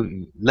no,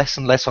 less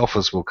and less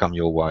offers will come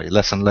your way,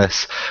 less and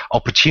less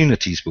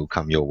opportunities will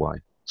come your way.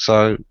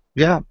 So,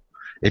 yeah,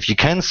 if you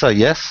can say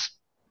yes,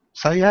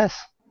 say yes.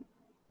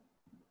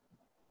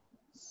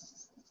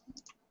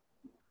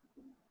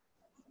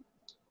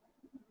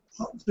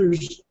 Well, there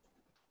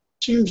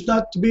seems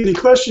not to be any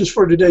questions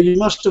for today. You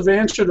must have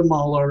answered them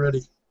all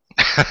already.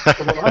 So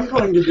what I'm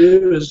going to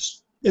do is,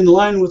 in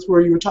line with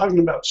where you were talking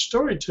about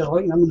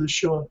storytelling, I'm going to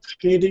show a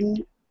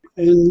painting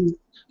and a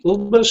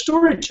little bit of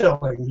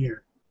storytelling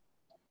here.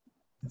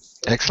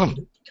 Excellent.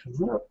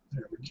 Come up.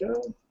 There we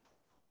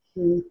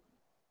go.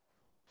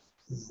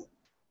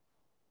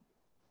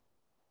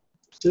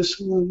 This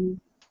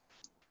one.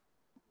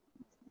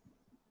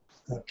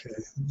 Okay,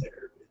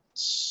 there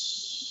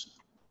it's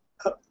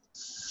up.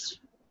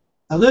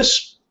 Now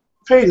this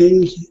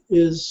painting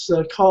is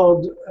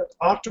called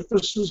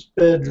Octopus's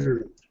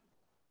Bedroom.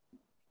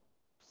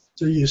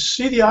 Do you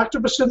see the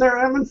octopus in there,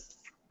 Ammon?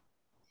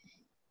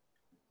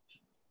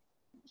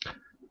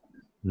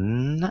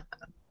 No,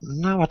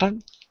 I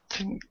don't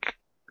think.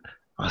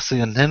 I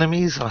see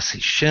anemones, I see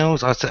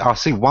shells, I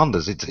see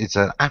wonders. It's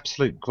an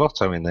absolute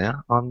grotto in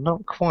there. I'm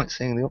not quite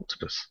seeing the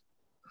octopus.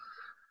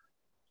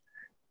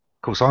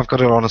 Of course, I've got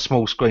it on a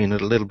small screen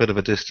at a little bit of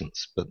a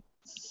distance, but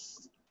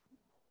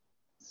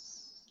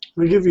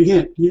I'll give you a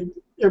hint.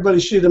 Everybody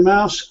see the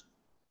mouse?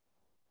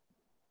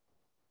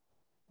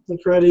 Look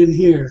right in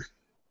here.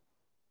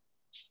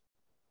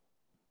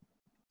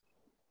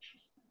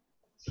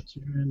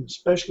 And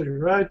especially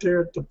right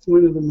there at the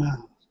point of the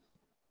mouth.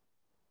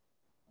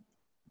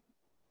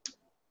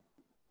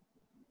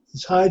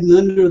 It's hiding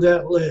under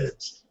that lid.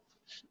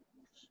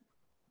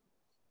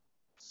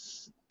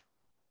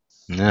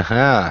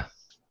 aha.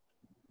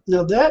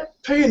 Now that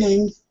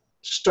painting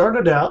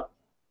started out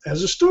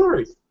as a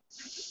story.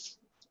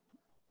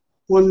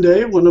 One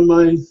day, one of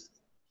my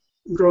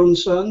grown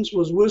sons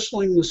was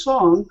whistling the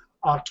song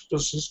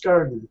Octopus's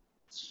Garden.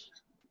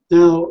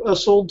 Now,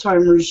 us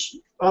old-timers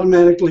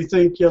automatically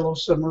think Yellow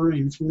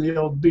Submarine from the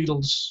old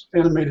Beatles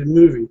animated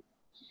movie.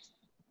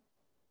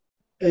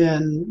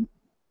 And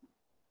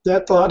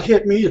that thought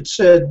hit me. It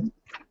said,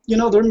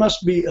 there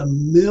must be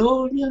 1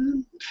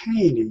 million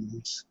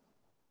paintings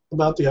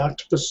about the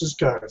Octopus's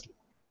Garden.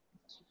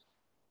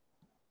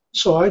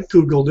 So I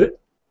Googled it.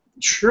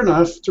 Sure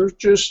enough, there's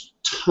just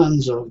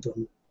tons of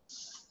them.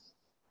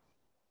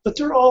 But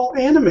they're all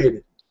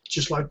animated,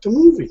 just like the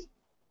movie.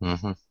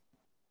 Mm-hmm.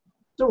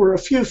 There were a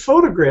few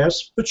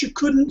photographs, but you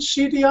couldn't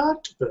see the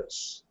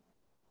octopus.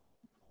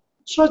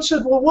 So I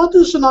said, well, what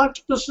does an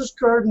octopus's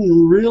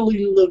garden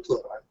really look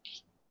like?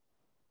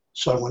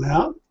 So I went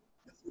out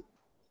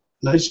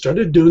and I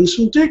started doing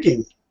some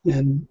digging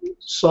and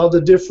saw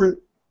the different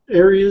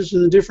areas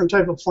and the different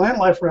type of plant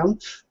life around them.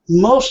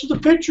 Most of the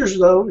pictures,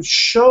 though,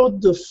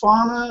 showed the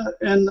fauna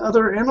and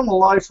other animal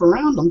life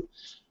around them,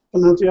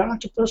 but not the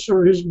octopus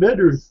or his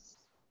bedroom.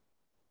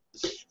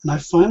 And I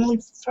finally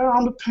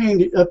found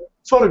a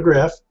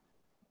photograph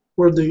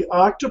where the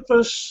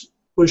octopus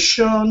was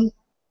shown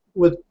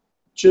with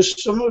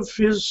just some of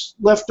his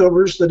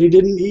leftovers that he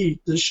didn't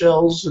eat, the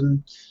shells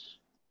and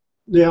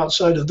the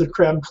outside of the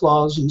crab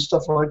claws and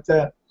stuff like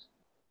that.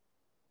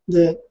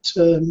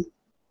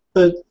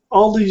 But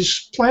all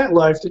these plant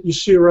life that you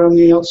see around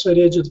the outside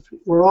edge of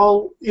were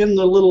all in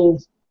the little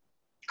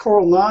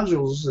coral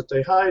nodules that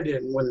they hide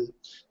in when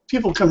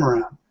people come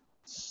around.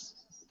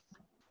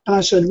 And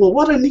I said, well,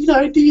 what a neat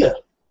idea.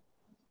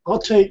 I'll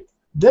take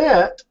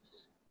that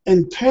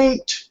and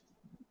paint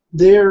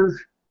their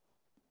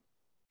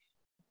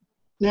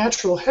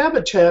natural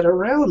habitat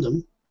around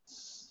them.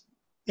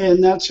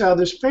 And that's how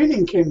this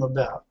painting came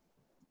about.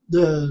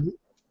 The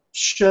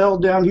shell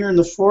down here in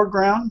the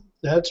foreground,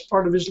 that's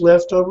part of his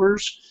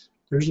leftovers.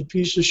 There's a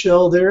piece of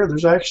shell there.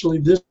 There's actually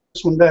this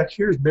one back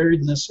here is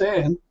buried in the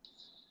sand.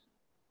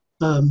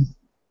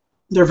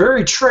 They're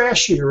very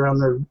trashy around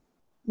there.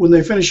 When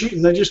they finish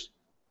eating, they just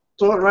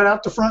throw it right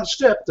out the front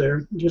step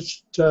there.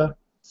 Just, I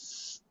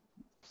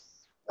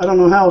don't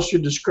know how else you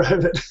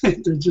describe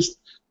it. They're just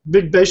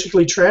big,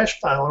 basically trash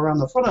pile around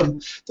the front of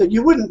them that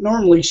you wouldn't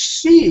normally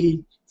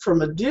see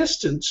from a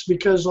distance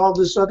because all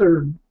this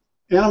other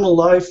animal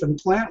life and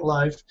plant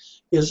life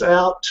is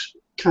out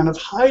kind of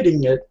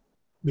hiding it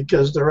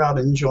because they're out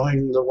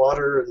enjoying the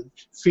water and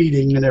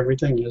feeding and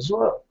everything as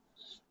well.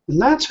 And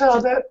that's how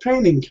that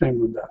painting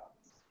came about.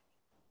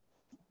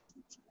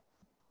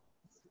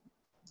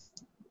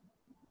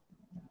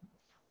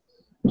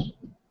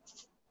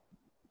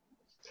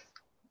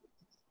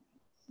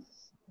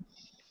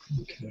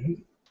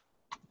 Okay.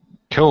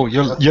 Cool.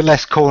 You're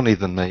less corny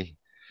than me.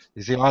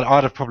 You see,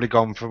 I'd have probably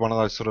gone for one of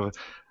those sort of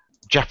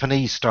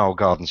Japanese style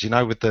gardens, you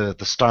know, with the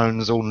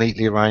stones all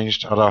neatly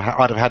arranged.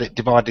 I'd have had it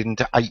divided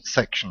into 8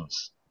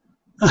 sections,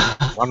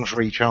 one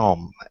for each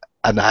arm,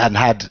 and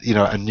had, you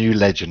know, a new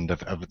legend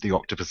of the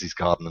octopus's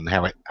garden and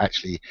how it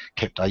actually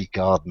kept 8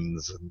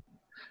 gardens. And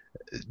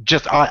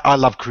just I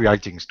love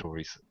creating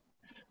stories,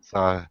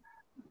 so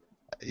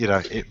you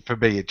know, for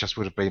me it just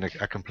would have been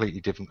a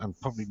completely different and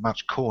probably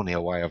much cornier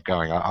way of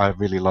going. I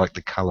really liked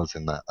the colours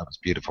in that. That was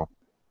beautiful.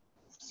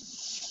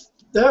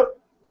 That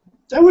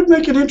would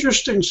make an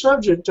interesting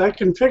subject. I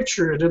can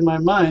picture it in my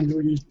mind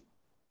where you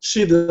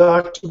see the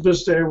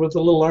octopus there with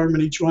a little arm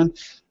in each one.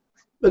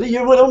 But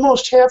you would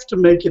almost have to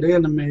make it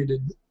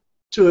animated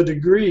to a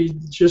degree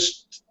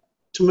just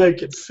to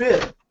make it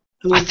fit.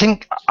 I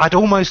think I'd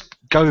almost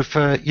go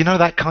for, you know,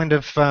 that kind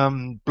of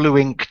blue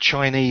ink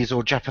Chinese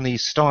or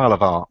Japanese style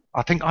of art.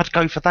 I think I'd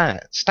go for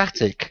that,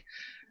 static.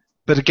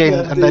 But again,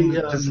 Yeah, and then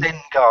the Zen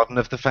garden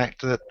of the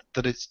fact that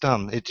it's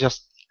done. It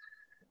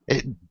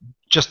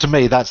just to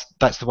me, that's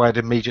the way it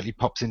immediately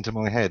pops into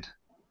my head.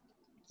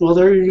 Well,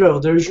 there you go.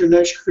 There's your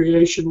next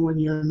creation when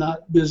you're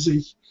not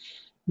busy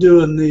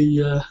doing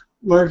the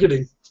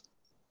marketing.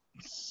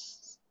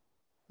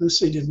 Let's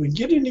see, did we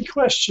get any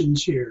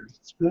questions here?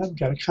 I've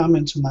got a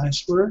comment to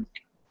nice work.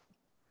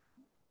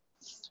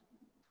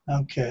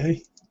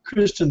 Okay,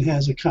 Kristen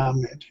has a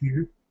comment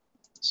here.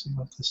 Let's see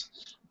what this.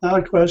 Not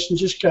a question,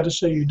 just got to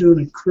say you're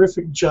doing a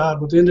terrific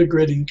job with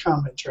integrating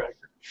comment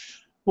tracker.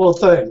 Well,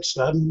 thanks.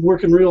 I'm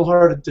working real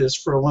hard at this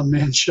for a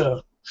one-man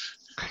show.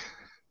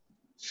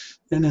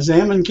 And as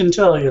Ammon can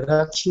tell you,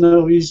 that's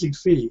no easy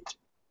feat.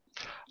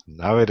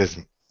 No, it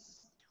isn't.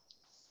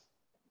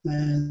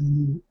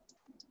 And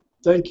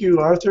thank you,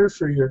 Arthur,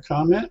 for your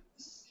comment.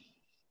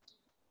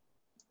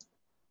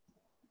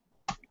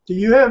 Do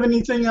you have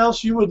anything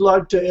else you would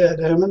like to add,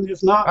 Ammon?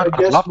 If not, I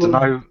guess love we'll to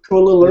know, go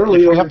a little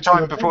early. If we have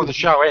time before the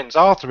show ends,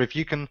 Arthur, if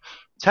you can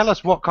tell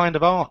us what kind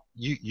of art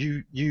you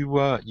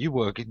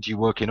work in. Do you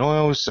work in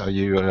oils? Are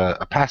you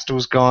a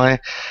pastels guy?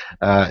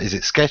 Is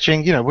it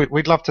sketching? You know,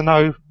 we'd love to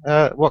know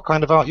what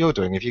kind of art you're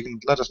doing. If you can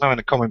let us know in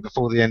a comment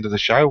before the end of the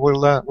show,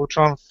 we'll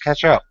try and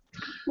catch up.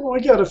 Well,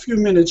 we got a few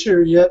minutes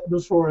here yet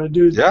before I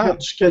do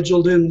get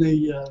scheduled in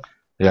the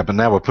yeah, but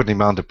now we're putting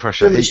him under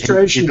pressure. He's an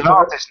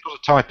artist, not a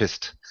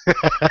typist.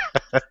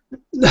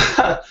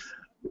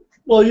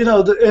 Well, you know,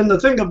 and the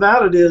thing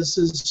about it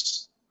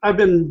is I've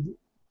been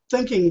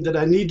thinking that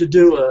I need to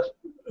do a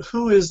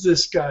who is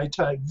this guy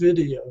type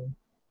video.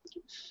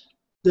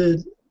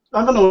 I'm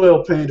an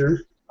oil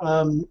painter.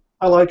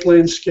 I like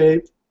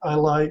landscape. I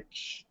like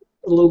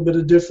a little bit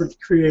of different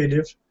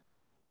creative.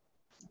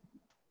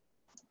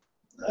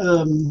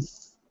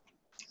 Let's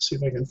see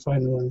if I can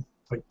find one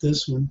like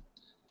this one.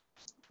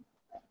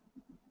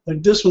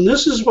 Like this one.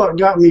 This is what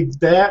got me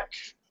back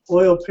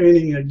oil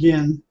painting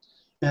again,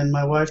 and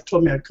my wife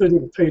told me I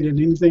couldn't paint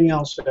anything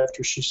else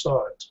after she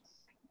saw it.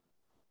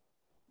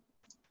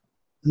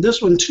 And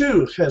this one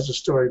too has a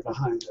story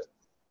behind it.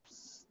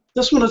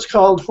 This one is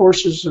called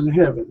Horses in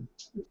Heaven.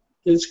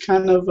 It's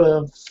kind of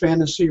a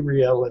fantasy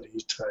reality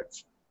type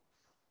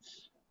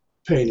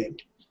painting.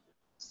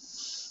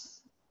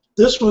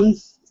 This one,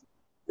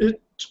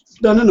 it's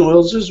done in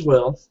oils as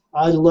well.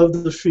 I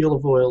love the feel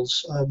of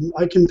oils.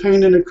 I can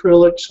paint in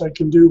acrylics, I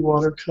can do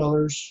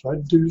watercolors, I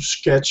do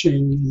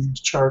sketching and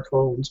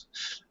charcoal,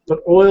 but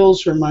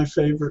oils are my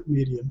favorite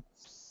medium.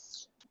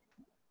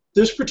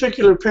 This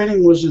particular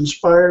painting was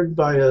inspired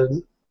by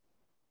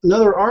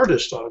another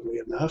artist, oddly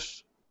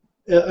enough,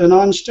 an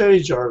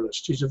on-stage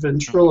artist. He's a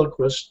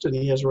ventriloquist, and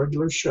he has a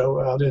regular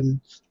show out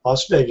in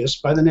Las Vegas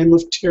by the name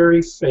of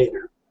Terry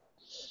Fader.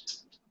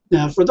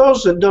 Now, for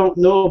those that don't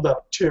know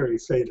about Terry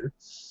Fader,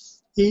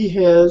 he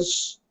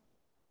has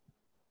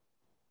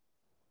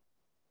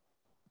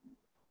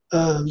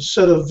a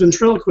set of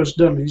ventriloquist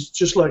dummies,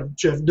 just like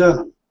Jeff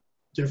Dunham.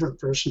 Different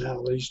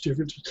personalities,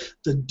 different.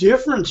 The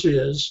difference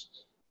is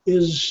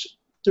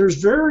there's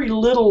very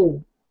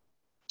little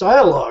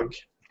dialogue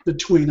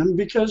between them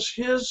because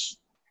his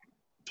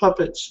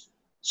puppets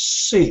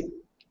sing.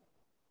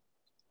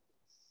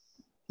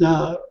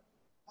 Now,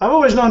 I've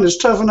always known it's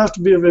tough enough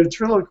to be a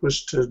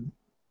ventriloquist to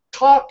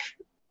talk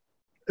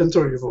and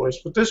throw your voice,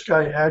 but this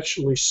guy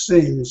actually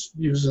sings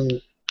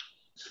using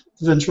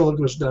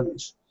ventriloquist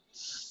dummies.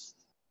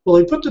 Well,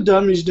 he put the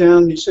dummies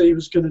down, and he said he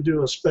was going to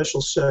do a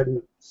special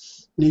segment.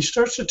 And he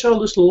starts to tell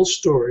this little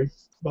story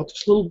about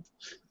this little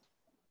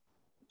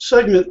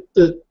segment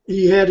that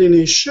he had in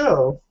his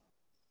show,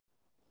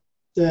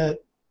 that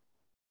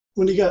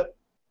when he got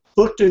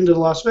booked into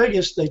Las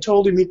Vegas, they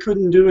told him he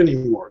couldn't do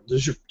anymore.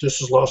 This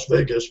is Las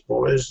Vegas,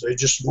 boys. They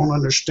just won't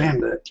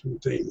understand that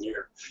thing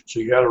here. So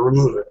you got to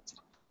remove it.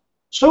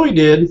 So he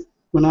did,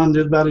 went on and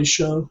did about his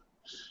show.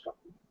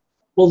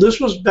 Well, this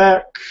was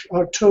back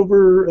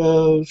October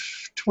of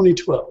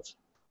 2012.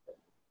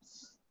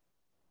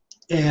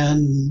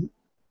 And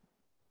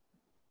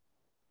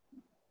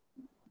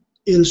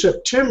in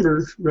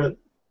September,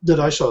 that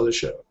I saw the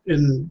show,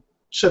 in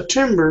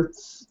September,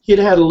 he'd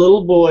had a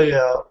little boy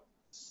out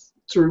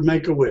through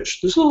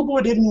Make-A-Wish. This little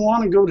boy didn't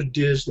want to go to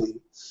Disney.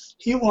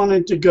 He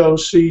wanted to go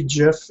see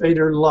Jeff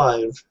Fader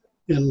live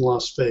in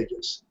Las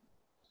Vegas.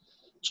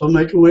 So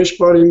Make-A-Wish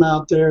brought him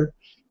out there,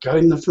 got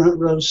him the front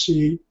row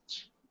seat.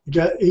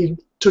 He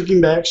took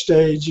him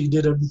backstage. He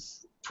did a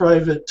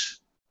private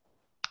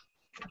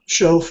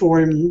show for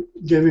him,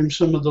 gave him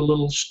some of the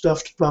little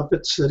stuffed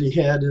puppets that he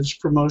had as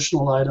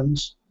promotional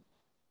items.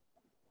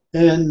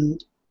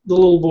 And the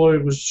little boy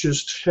was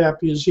just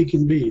happy as he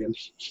can be. And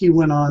he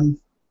went on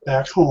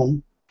back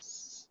home,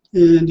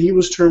 and he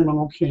was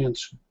terminal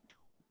cancer.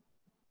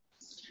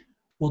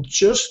 Well,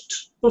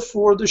 just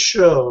before the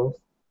show,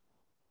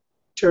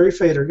 Terry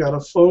Fader got a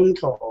phone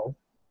call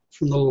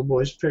from the little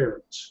boy's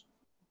parents.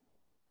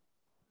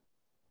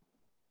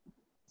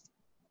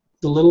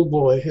 The little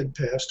boy had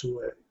passed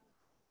away.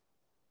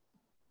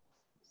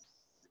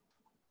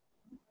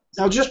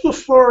 Now, just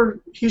before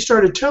he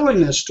started telling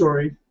this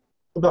story,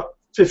 about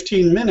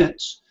 15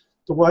 minutes,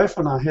 the wife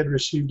and I had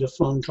received a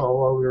phone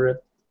call while we were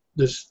at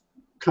this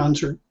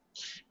concert,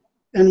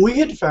 and we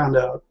had found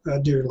out a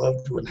dear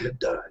loved one had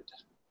died.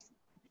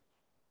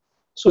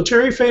 So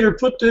Terry Fader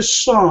put this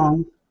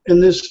song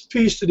and this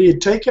piece that he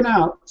had taken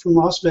out from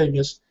Las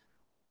Vegas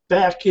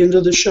back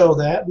into the show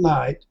that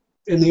night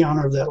in the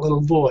honor of that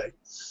little boy.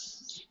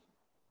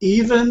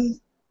 Even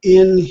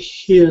in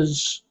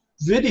his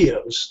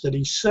videos that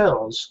he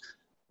sells,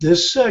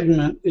 this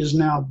segment is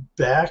now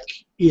back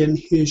in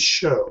his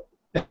show,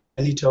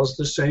 and he tells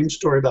the same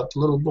story about the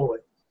little boy.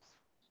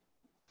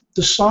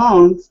 The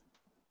song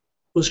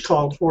was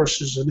called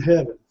Horses in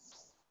Heaven.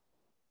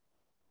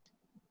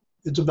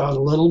 It's about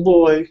a little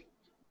boy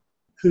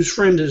whose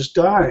friend is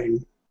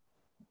dying,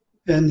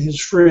 and his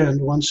friend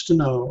wants to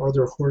know, are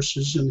there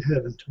horses in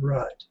heaven to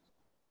ride?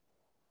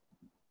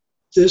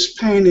 This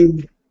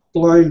painting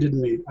blinded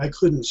me. I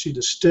couldn't see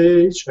the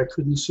stage. I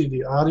couldn't see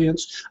the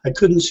audience. I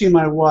couldn't see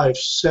my wife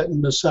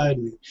sitting beside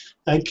me.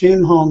 I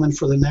came home, and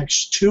for the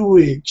next 2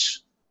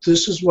 weeks,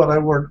 this is what I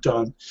worked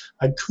on.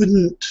 I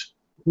couldn't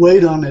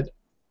wait on it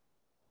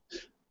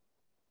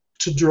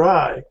to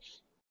dry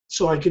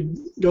so I could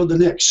go the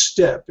next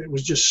step. It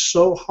was just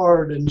so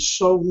hard and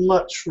so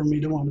much for me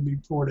to want to be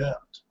poured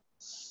out.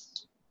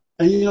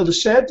 And you know, the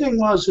sad thing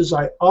was, is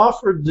I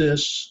offered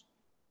this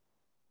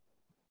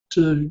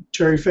to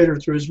Terry Fader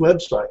through his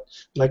website,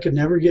 but I could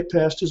never get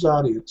past his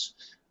audience.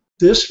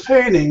 This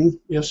painting,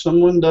 if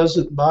someone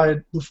doesn't buy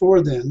it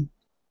before then,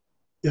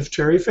 if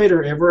Terry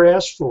Fader ever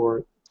asks for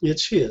it,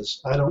 it's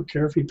his. I don't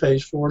care if he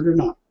pays for it or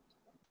not.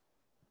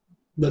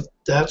 But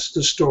that's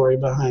the story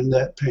behind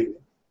that painting.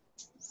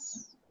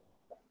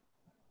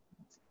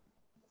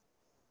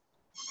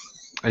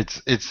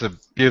 It's a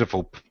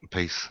beautiful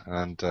piece,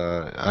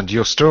 and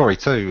your story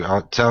too.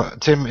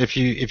 Tim, if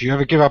you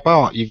ever give up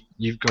art,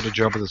 you've got a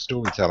job as a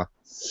storyteller.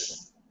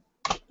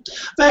 I've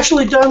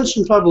actually done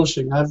some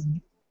publishing. I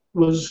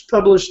was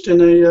published in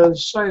a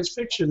science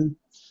fiction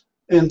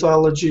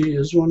anthology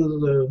as one of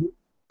the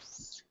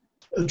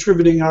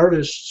attributing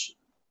artists,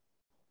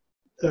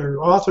 or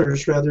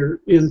authors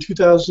rather, in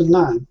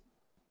 2009.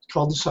 It's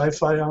called the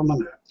Sci-Fi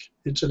Almanac.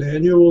 It's an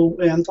annual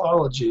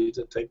anthology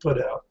that they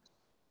put out,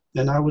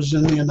 and I was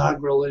in the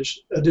inaugural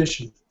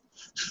edition.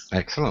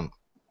 Excellent.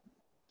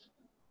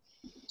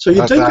 So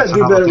you'd think I'd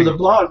do better with a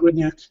blog,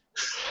 wouldn't you?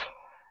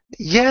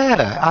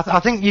 Yeah, I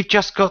think you've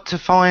just got to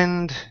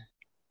find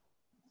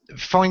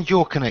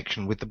your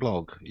connection with the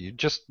blog. You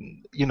just,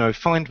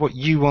 find what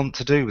you want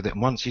to do with it,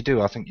 and once you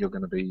do, I think you're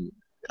going to be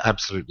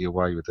absolutely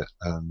away with it.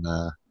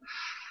 And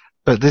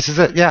but this is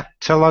it. Yeah,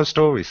 tell those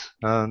stories,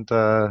 and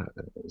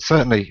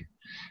certainly,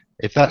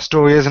 if that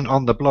story isn't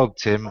on the blog,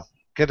 Tim,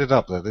 get it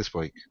up there this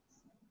week,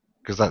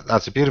 because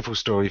that's a beautiful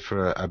story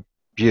for a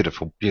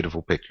beautiful,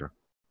 beautiful picture.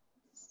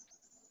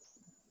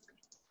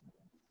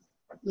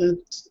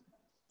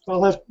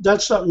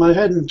 That's something I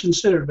hadn't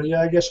considered, but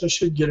yeah, I guess I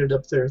should get it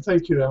up there.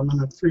 Thank you, Ammon.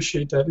 I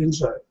appreciate that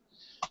insight.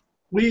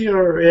 We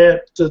are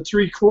at the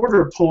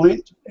 3/4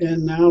 point,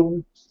 and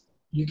now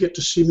you get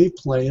to see me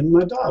playing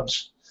my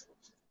Dobbs.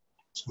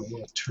 So I'm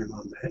going to turn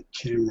on that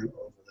camera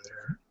over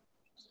there.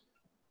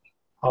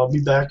 I'll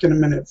be back in a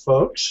minute,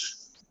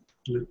 folks.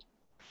 I'm going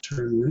to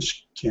turn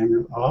this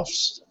camera off.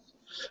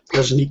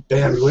 Doesn't eat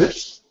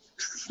bandwidth.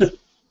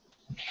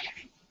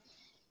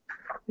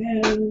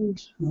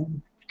 And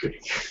okay.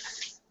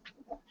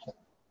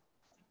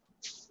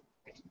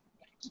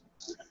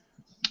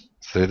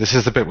 So this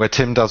is the bit where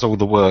Tim does all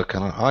the work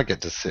and I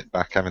get to sit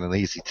back having an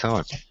easy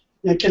time.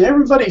 Now, can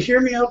everybody hear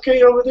me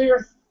okay over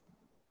there?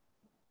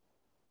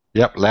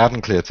 Yep, loud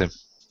and clear, Tim.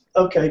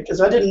 Okay,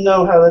 because I didn't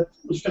know how that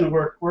was going to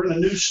work. We're in a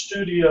new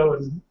studio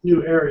and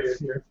new area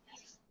here.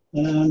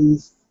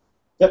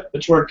 Yep,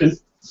 it's working.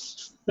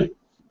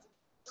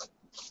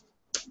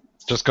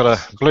 Just got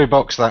to blue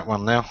box that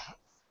one now.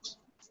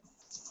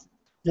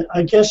 Yeah,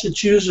 I guess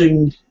it's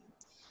using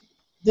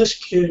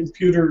this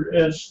computer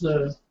as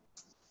the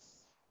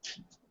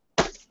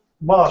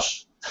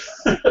boss,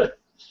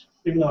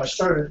 even though I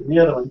started in the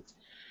other one.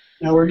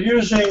 Now we're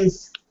using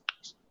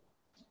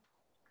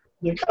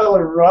the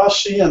color raw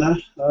sienna.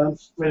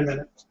 Wait a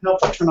minute.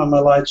 Help me turn on my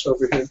lights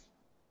over here.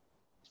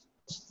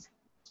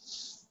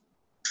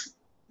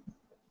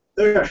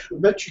 There. I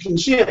bet you can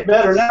see it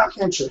better now,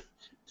 can't you?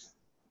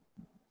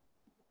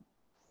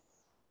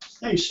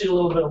 Now you see a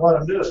little bit of what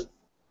I'm doing.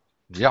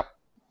 Yep.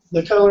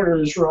 The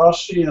color is raw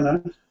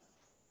sienna.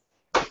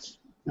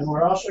 And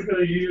we're also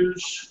going to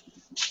use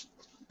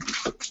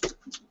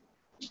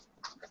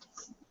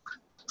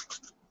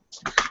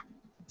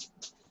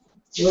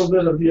a little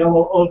bit of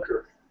yellow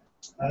ochre.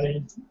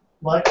 I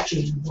like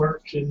to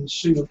work in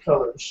single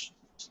colors,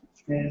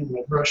 and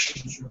my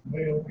brushes are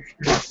way over here.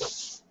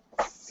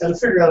 Got to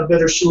figure out a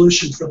better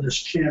solution for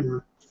this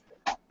camera.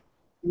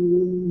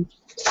 And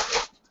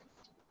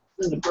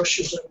the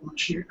brushes I want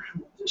here.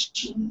 This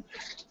one.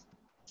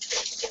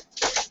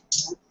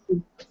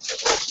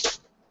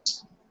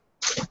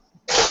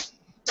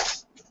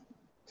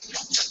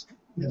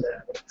 And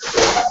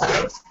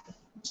that.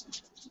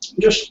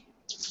 Just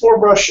 4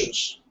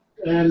 brushes.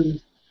 And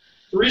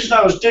the reason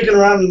I was digging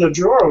around in the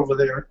drawer over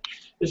there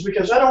is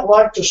because I don't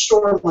like to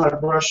store my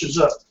brushes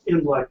up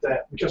in like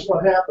that, because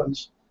what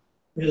happens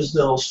is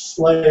they'll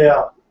flay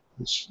out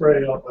and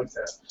spray out like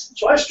that.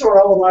 So I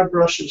store all of my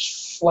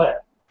brushes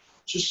flat,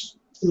 just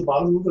in the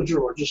bottom of the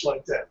drawer, just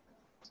like that.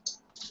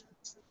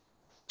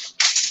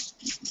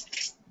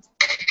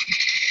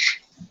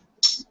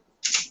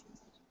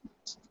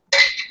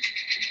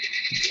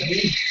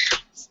 Okay.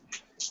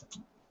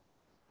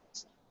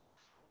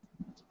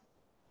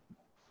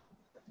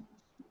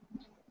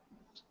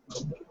 A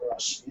little bit of raw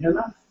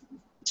sienna.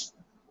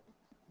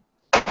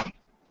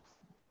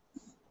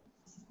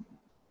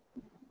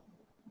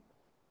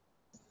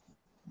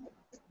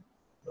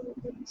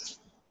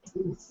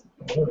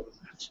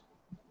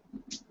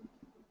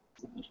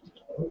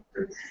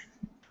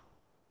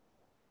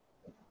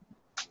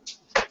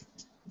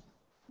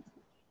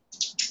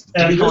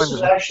 And this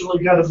is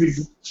actually got to be,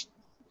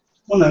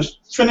 when I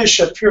finish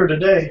up here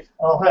today,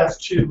 I'll have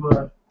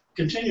to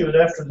continue it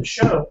after the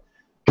show,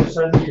 because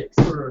I need it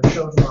for a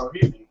show tomorrow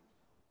evening.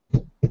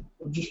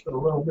 We'll just put a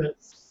little bit.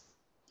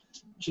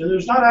 So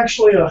there's not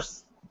actually a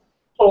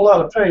whole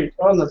lot of paint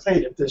on the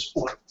paint at this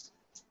point,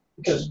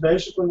 because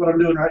basically what I'm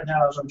doing right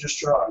now is I'm just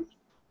drawing.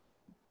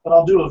 But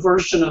I'll do a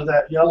version of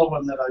that yellow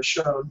one that I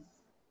showed.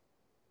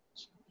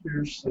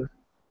 Here's the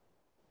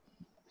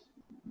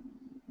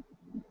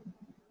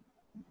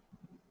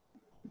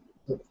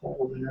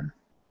pole there.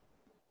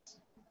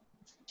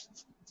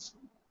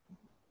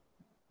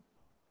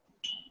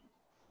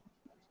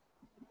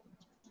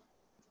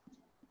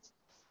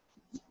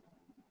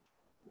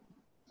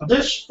 Now,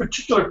 this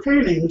particular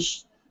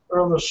paintings are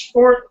of a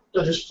sport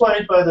that is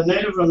played by the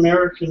Native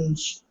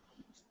Americans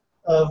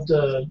of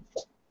the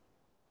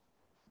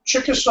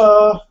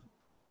Chickasaw,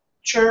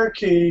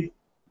 Cherokee,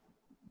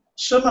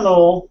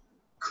 Seminole,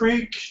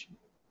 Creek,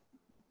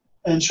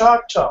 and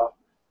Choctaw.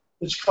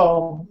 It's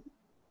called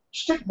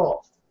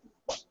stickball.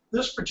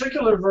 This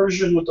particular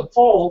version with the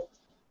pole,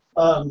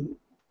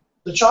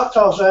 the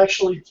Choctaws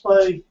actually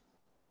play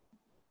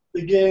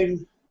the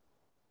game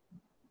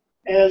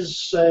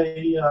as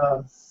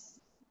a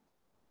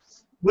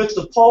with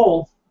the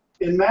pole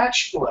in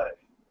match play.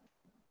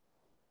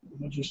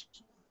 We'll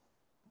just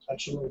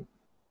touch a little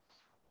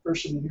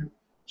person in here.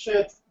 So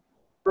at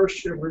first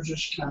here, we're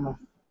just kind of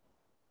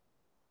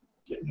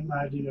getting an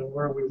idea of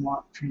where we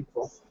want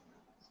people.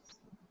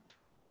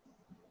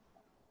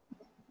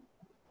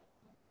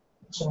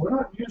 So we're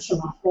not using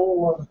a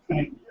whole lot of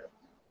paint yet.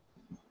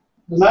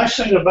 The nice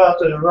thing about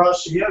the raw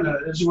sienna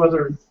is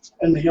whether,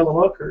 and the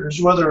yellow ochre,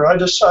 is whether I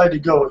decide to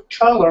go with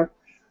color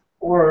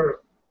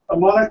or a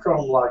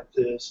monochrome like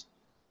this,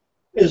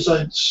 is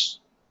it's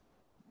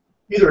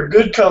either a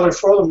good color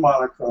for the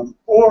monochrome,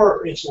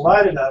 or it's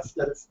light enough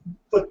that if you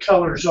put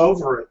colors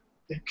over it,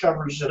 it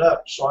covers it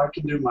up, so I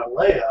can do my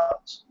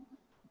layouts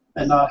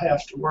and not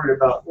have to worry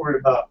about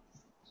whether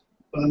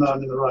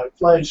I'm in the right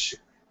place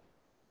here.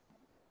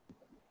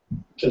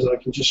 Because I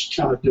can just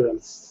kind of do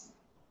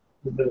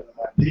a bit of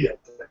an idea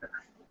there.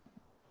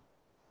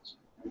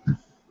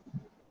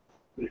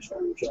 These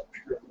arms up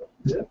here a little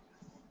bit.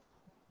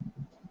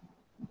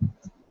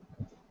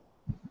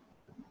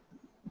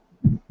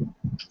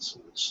 So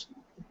let's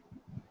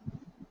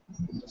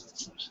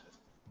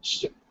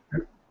stick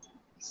here.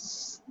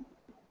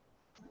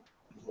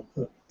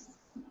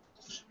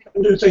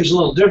 We'll do things a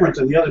little different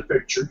than the other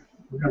picture.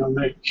 We're going to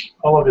make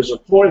all of his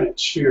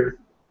appointments here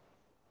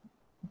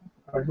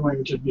are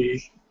going to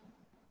be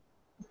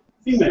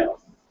female,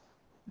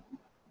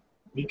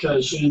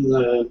 because in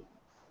the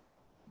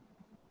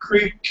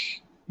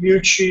Creek,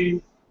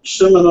 Yuchi,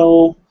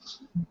 Seminole,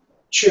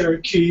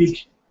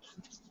 Cherokee,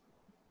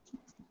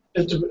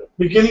 at the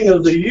beginning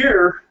of the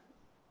year,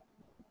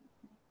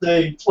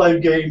 they play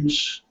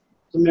games,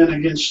 the men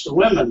against the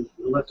women,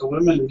 and let the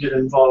women get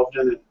involved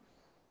in it.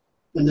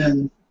 And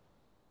then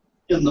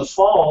in the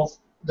fall,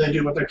 they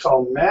do what they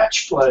call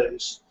match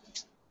plays,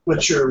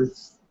 which are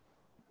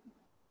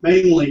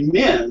mainly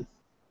men.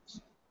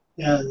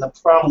 And the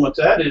problem with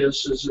that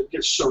is it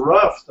gets so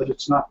rough that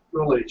it's not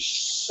really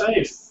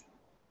safe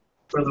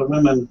for the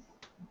women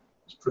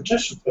to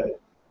participate.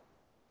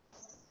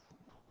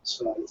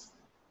 So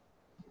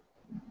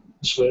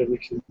this way we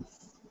can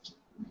get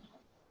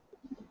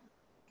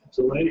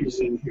the ladies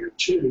in here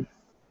too.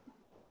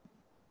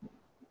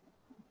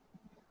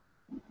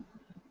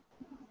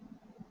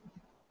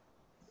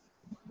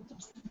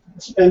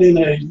 And in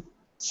a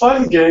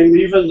fun game,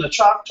 even the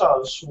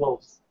Choctaws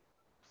will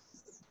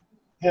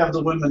have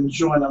the women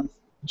join them.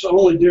 It's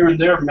only during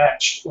their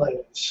match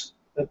plays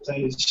that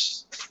they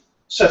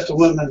set the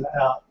women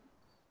out.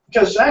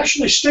 Because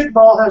actually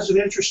stickball has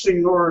an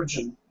interesting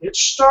origin. It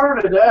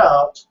started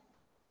out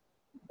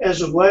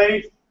as a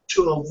way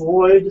to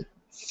avoid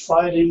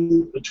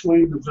fighting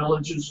between the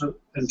villages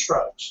and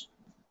tribes.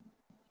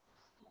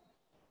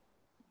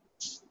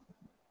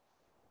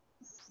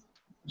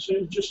 So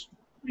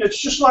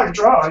it's just like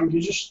drawing. You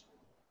just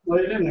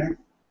lay it in there.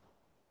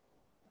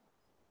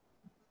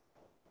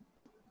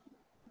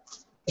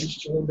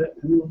 Just a little bit.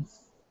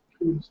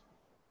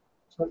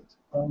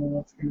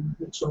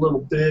 It's a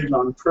little big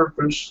on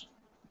purpose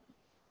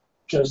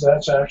because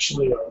that's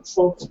actually our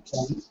focal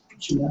point.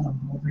 So now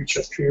I'll reach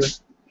up here,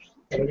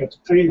 but I got the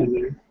paint in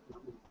there.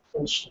 I'll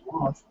pull some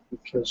off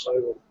because I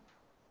will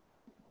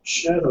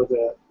shadow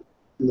that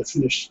in the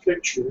finished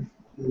picture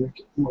and make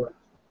it more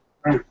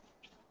round.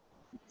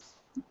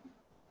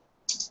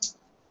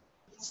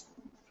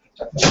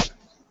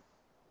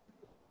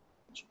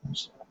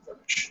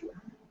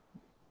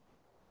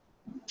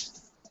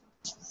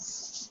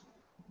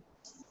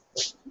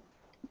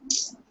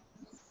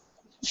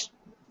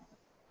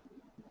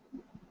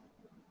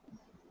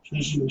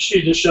 As you can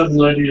see, this young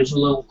lady is a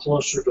little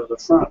closer to the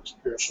front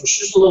here, so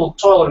she's a little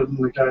taller than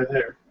the guy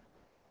there.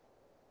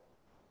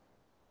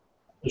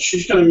 But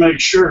she's going to make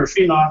sure if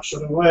he knocks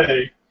it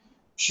away,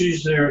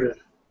 she's there to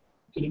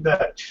get it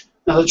back.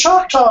 Now the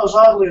Choctaws,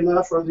 oddly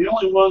enough, are the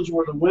only ones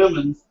where the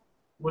women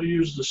will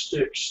use the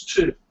sticks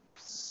too.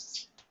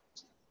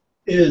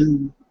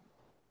 In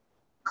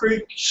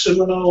Creek,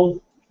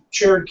 Seminole,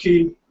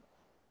 Cherokee,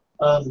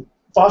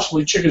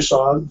 possibly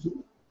Chickasaw,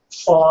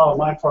 fall out on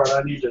my part,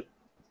 I need to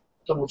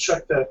double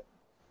check that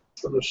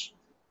for the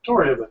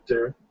story of it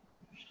there.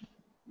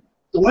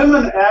 The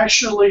women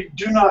actually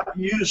do not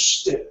use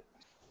sticks.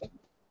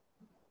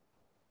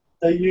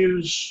 They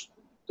use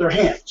their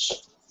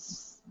hands.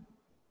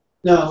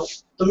 Now,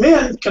 the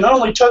men can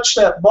only touch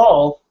that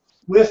ball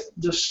with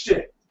the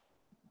stick,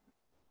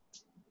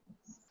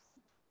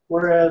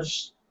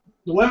 whereas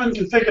the women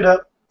can pick it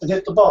up and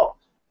hit the ball.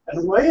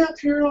 And way up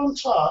here on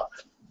top,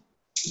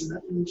 and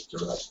that needs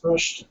the right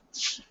brush to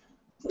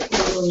put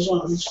those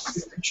on.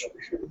 Let's reach over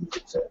here and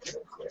get that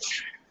real quick.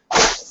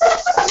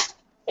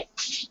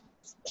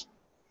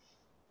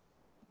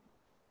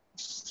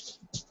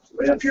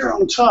 Way up here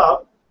on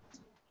top,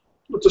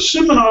 with the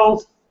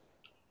Seminole,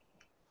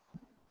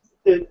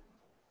 it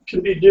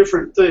can be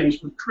different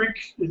things. With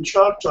Creek and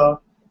Choctaw,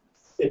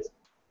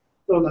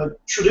 on the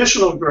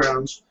traditional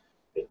grounds,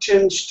 it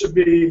tends to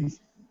be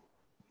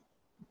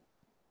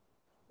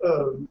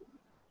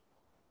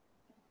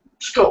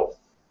skull.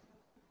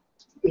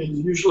 It's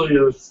usually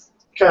a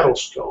cattle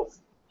skull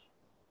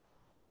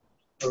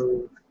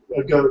or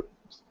a goat.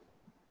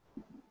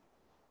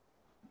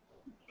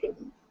 But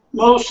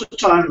most of the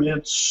time,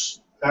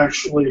 it's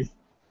actually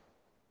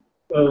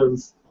a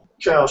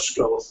cow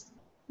skull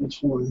with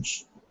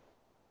horns.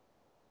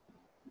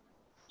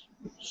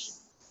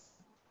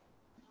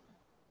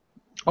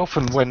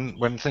 Often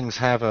when things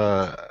have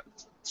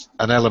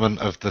an element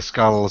of the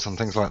skulls and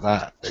things like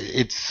that,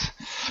 it's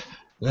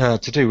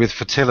to do with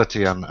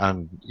fertility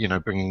and you know,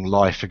 bringing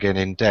life again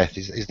in death.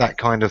 Is that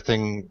kind of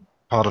thing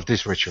part of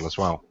this ritual as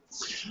well?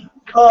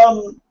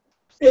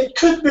 It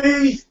could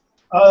be.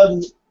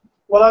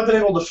 What I've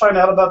been able to find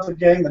out about the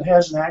game, it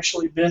hasn't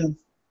actually been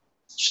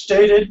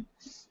stated,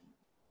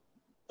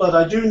 but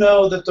I do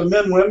know that the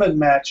men-women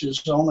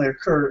matches only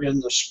occur in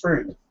the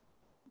spring.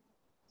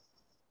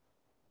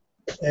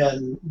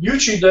 And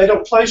usually they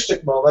don't play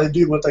stickball. They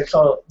do what they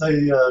call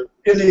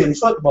Indian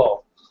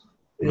football.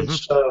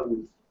 It's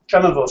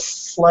kind of a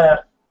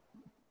flat,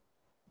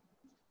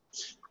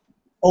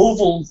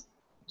 oval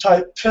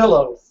type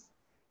pillow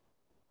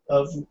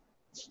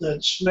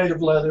that's made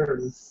of leather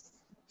and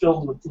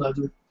filled with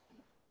leather.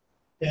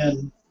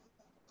 And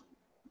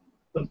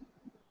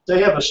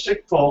they have a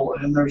stick pole,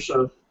 and there's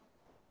a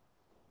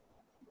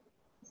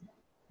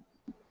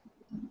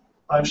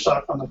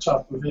livestock on the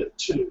top of it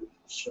too.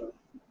 So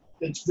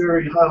it's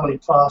very highly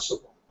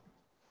possible.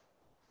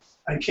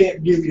 I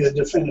can't give you a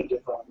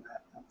definitive on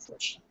that,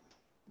 unfortunately.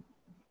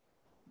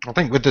 I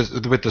think with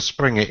the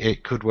spring,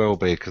 it could well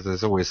be, because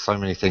there's always so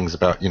many things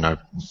about,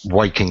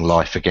 waking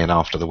life again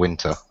after the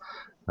winter.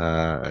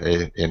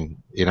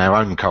 In our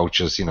own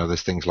cultures,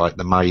 there's things like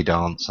the May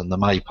dance and the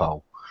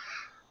maypole.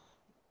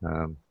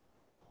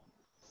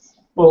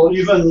 Well,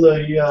 even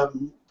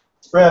the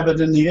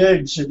rabbit and the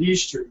eggs at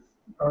Easter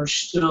are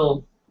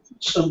still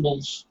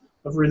symbols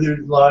of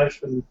renewed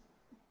life and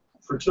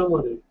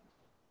fertility.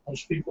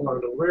 Most people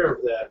aren't aware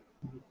of that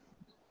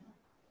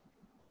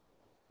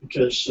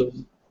because of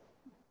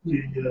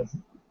the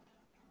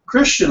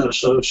Christian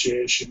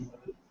association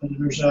with it, and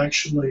there's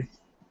actually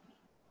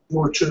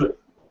more to it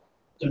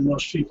than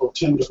most people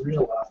tend to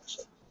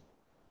realize.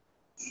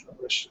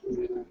 Let's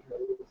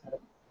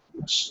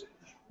see.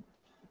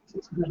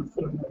 I'm going to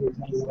put another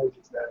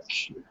melody back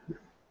here.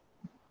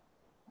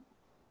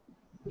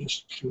 I'm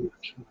just kind of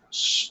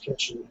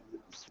sketching it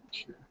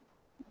here.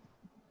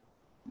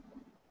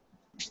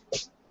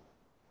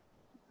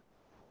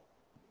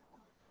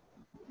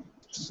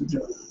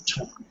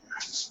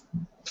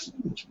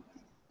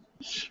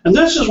 And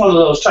this is one of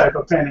those type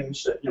of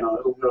paintings that,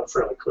 it'll go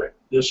fairly quick.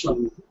 This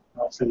one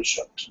I'll finish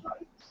up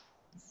tonight.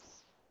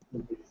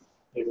 We'll be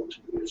able to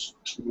use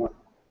it tomorrow.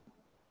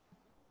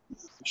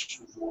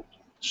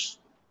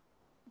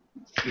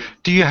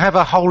 Do you have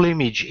a whole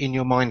image in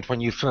your mind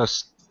when you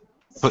first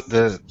put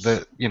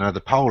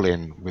the pole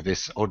in with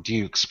this, or do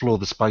you explore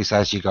the space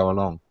as you go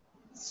along?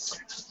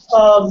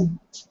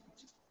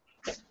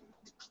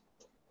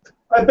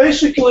 I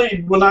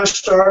basically, when I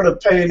start a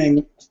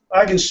painting,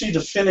 I can see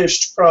the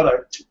finished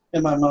product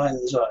in my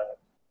mind's eye.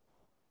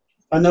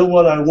 I know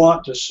what I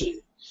want to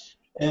see.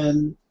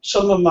 And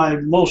some of my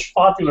most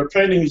popular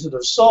paintings that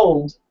have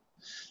sold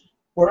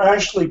were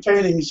actually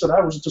paintings that I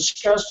was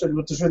disgusted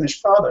with the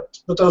finished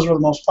product, but those were the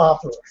most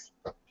popular.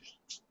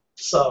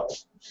 So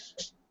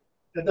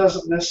it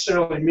doesn't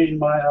necessarily mean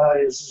my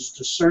eye is as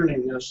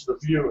discerning as the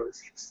viewer.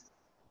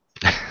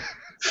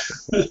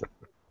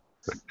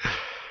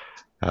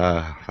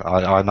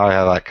 I know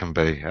how that can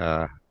be.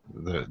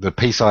 The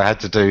piece I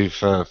had to do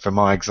for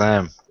my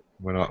exam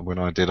when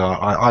I did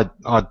art,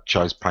 I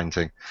chose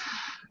painting.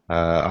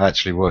 I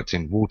actually worked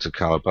in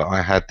watercolor, but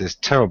I had this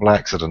terrible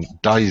accident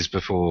days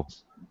before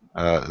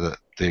the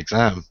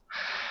exam,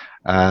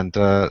 and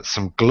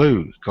some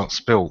glue got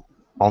spilt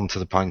onto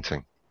the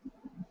painting.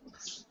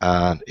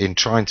 And in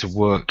trying to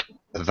work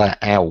that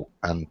out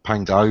and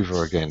paint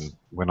over again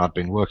when I'd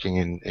been working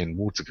in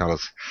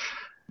watercolors,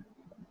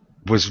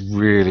 was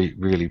really,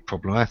 really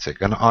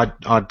problematic. And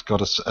I'd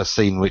got a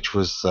scene which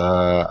was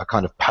a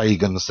kind of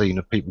pagan scene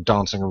of people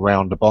dancing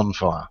around a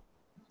bonfire,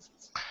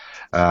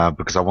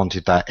 because I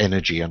wanted that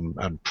energy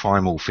and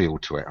primal feel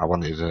to it. I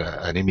wanted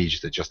an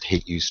image that just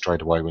hit you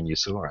straight away when you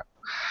saw it.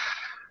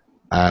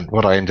 And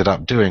what I ended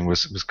up doing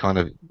was kind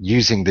of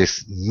using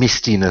this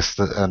mistiness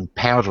and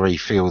powdery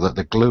feel that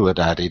the glue had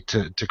added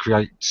to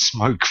create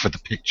smoke for the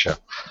picture.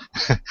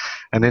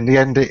 And in the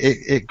end,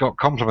 it got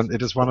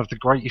complimented as one of the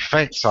great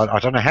effects. I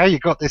don't know how you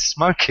got this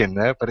smoke in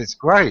there, but it's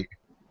great.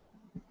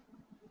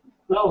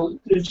 Well,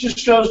 it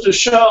just goes to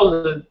show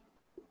that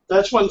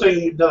that's one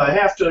thing that I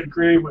have to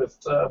agree with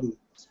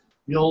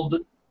the old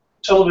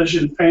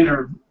television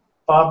painter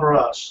Bob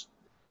Ross,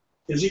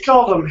 is he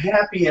called them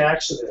happy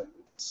accidents.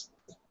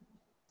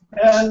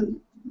 And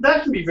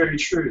that can be very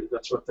true.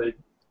 That's what they,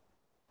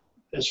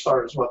 as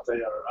far as what they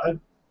are.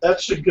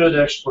 That's a good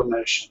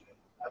explanation.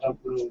 I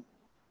don't know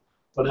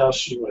what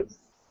else you would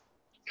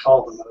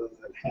call them other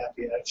than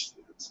happy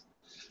accidents.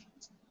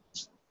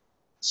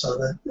 So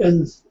that,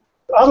 and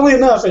oddly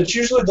enough, it's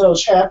usually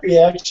those happy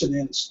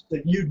accidents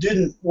that you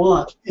didn't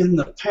want in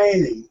the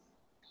painting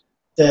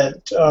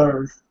that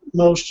are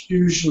most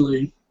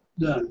usually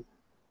done.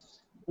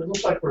 It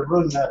looks like we're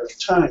running out of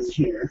time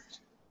here.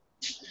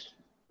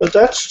 But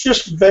that's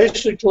just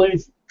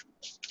basically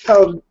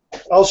how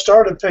I'll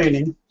start a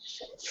painting,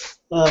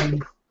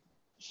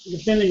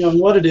 depending on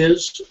what it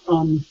is,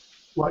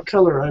 what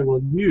color I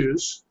will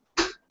use.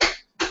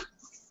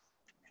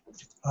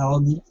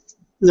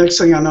 Next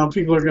thing I know,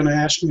 people are going to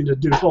ask me to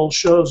do whole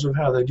shows of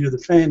how they do the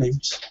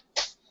paintings.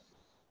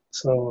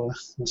 So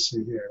let's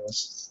see here.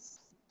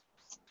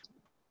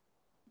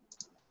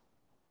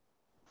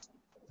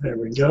 There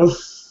we go.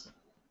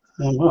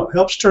 Well, it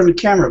helps turn the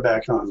camera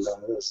back on,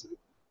 though, doesn't it?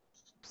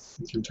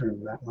 You can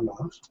turn that one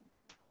off.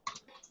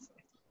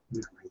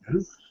 There we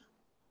go.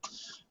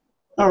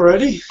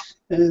 Alrighty,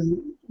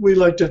 and we'd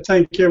like to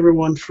thank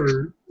everyone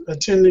for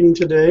attending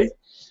today.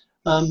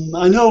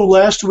 I know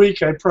last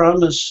week I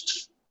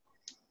promised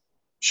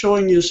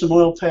showing you some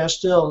oil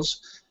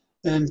pastels,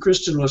 and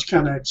Kristen was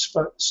kind of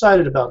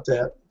excited about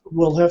that.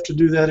 We'll have to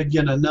do that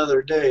again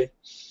another day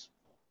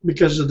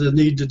because of the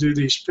need to do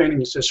these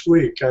paintings this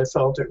week. I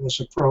felt it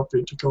was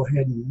appropriate to go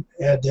ahead and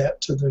add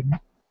that to the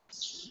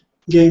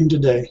game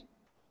today.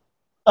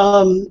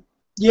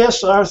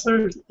 Yes,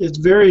 Arthur, it's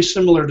very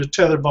similar to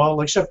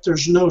tetherball, except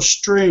there's no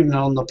string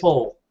on the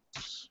pole.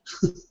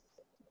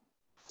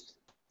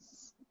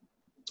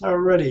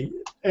 Alrighty,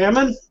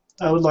 Ammon,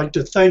 I would like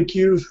to thank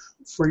you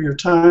for your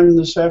time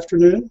this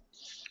afternoon.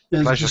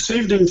 And Pleasure. this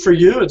evening for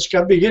you, it's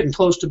got to be getting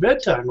close to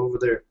bedtime over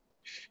there.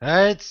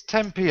 It's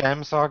 10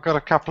 p.m., so I've got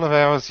a couple of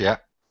hours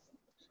yet.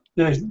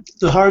 Yeah,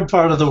 the hard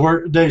part of the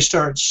work day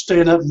starts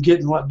staying up and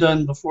getting what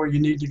done before you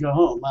need to go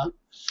home, huh?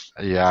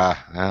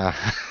 Yeah,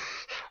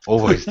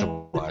 always the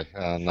way.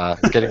 And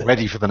getting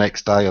ready for the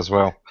next day as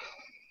well.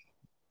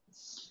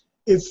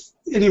 If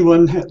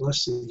anyone had,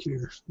 let's see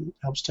here,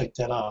 helps take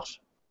that off.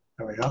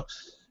 There we go.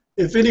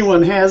 If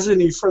anyone has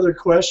any further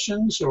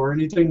questions or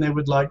anything they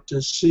would like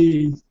to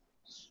see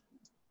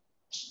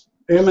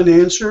Ammon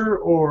answer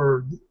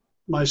or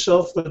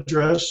myself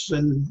address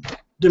in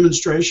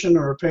demonstration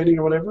or a painting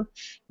or whatever,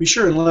 be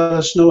sure and let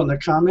us know in the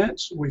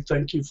comments. We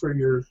thank you for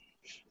your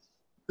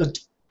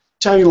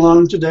tagging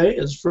along today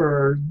as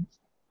for a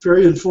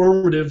very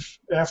informative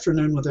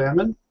afternoon with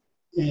Ammon.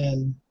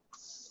 And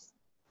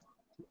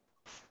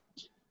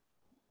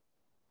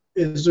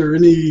is there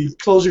any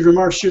closing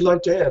remarks you'd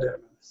like to add,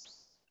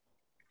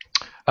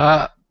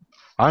 Ammon?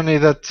 Only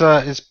that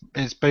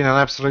it's been an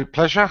absolute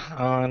pleasure,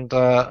 and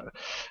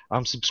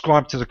I'm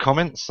subscribed to the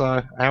comments,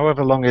 so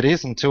however long it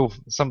is until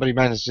somebody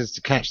manages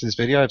to catch this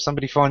video. If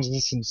somebody finds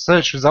this in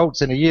search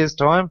results in a year's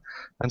time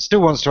and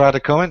still wants to add a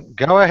comment,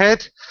 go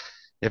ahead.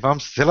 If I'm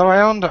still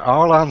around,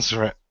 I'll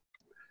answer it.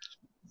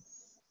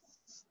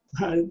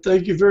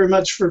 Thank you very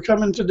much for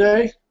coming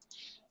today,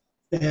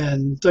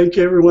 and thank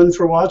you everyone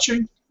for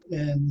watching.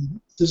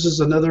 And this is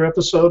another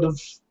episode of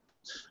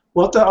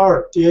What the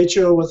Art, the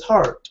HOA with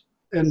Heart.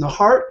 And the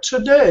heart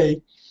today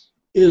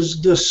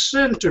is the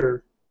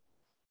center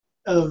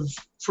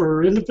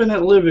for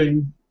independent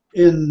living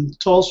in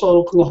Tulsa,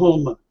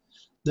 Oklahoma.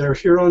 They're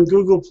here on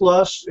Google+.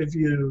 If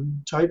you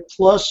type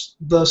plus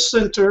the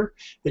center,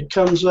 it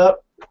comes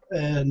up.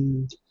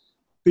 And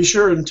be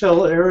sure and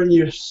tell Aaron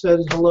you said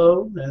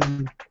hello,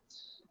 and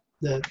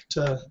that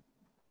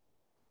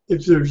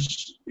if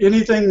there's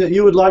anything that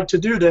you would like to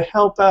do to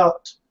help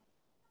out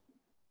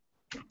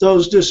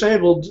those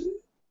disabled,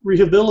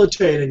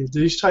 rehabilitating,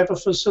 these type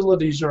of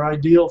facilities are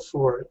ideal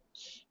for it.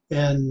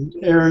 And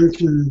Aaron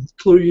can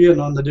clue you in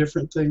on the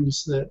different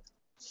things that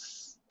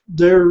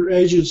their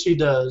agency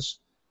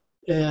does.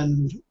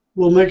 And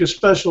we'll make a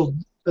special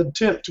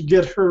attempt to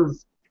get her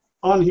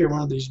on here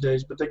one of these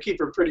days, but they keep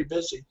her pretty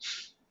busy.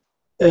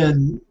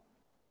 And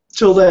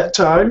till that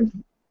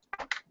time,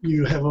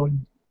 you have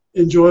an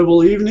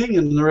enjoyable evening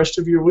and the rest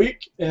of your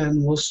week,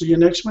 and we'll see you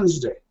next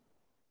Wednesday.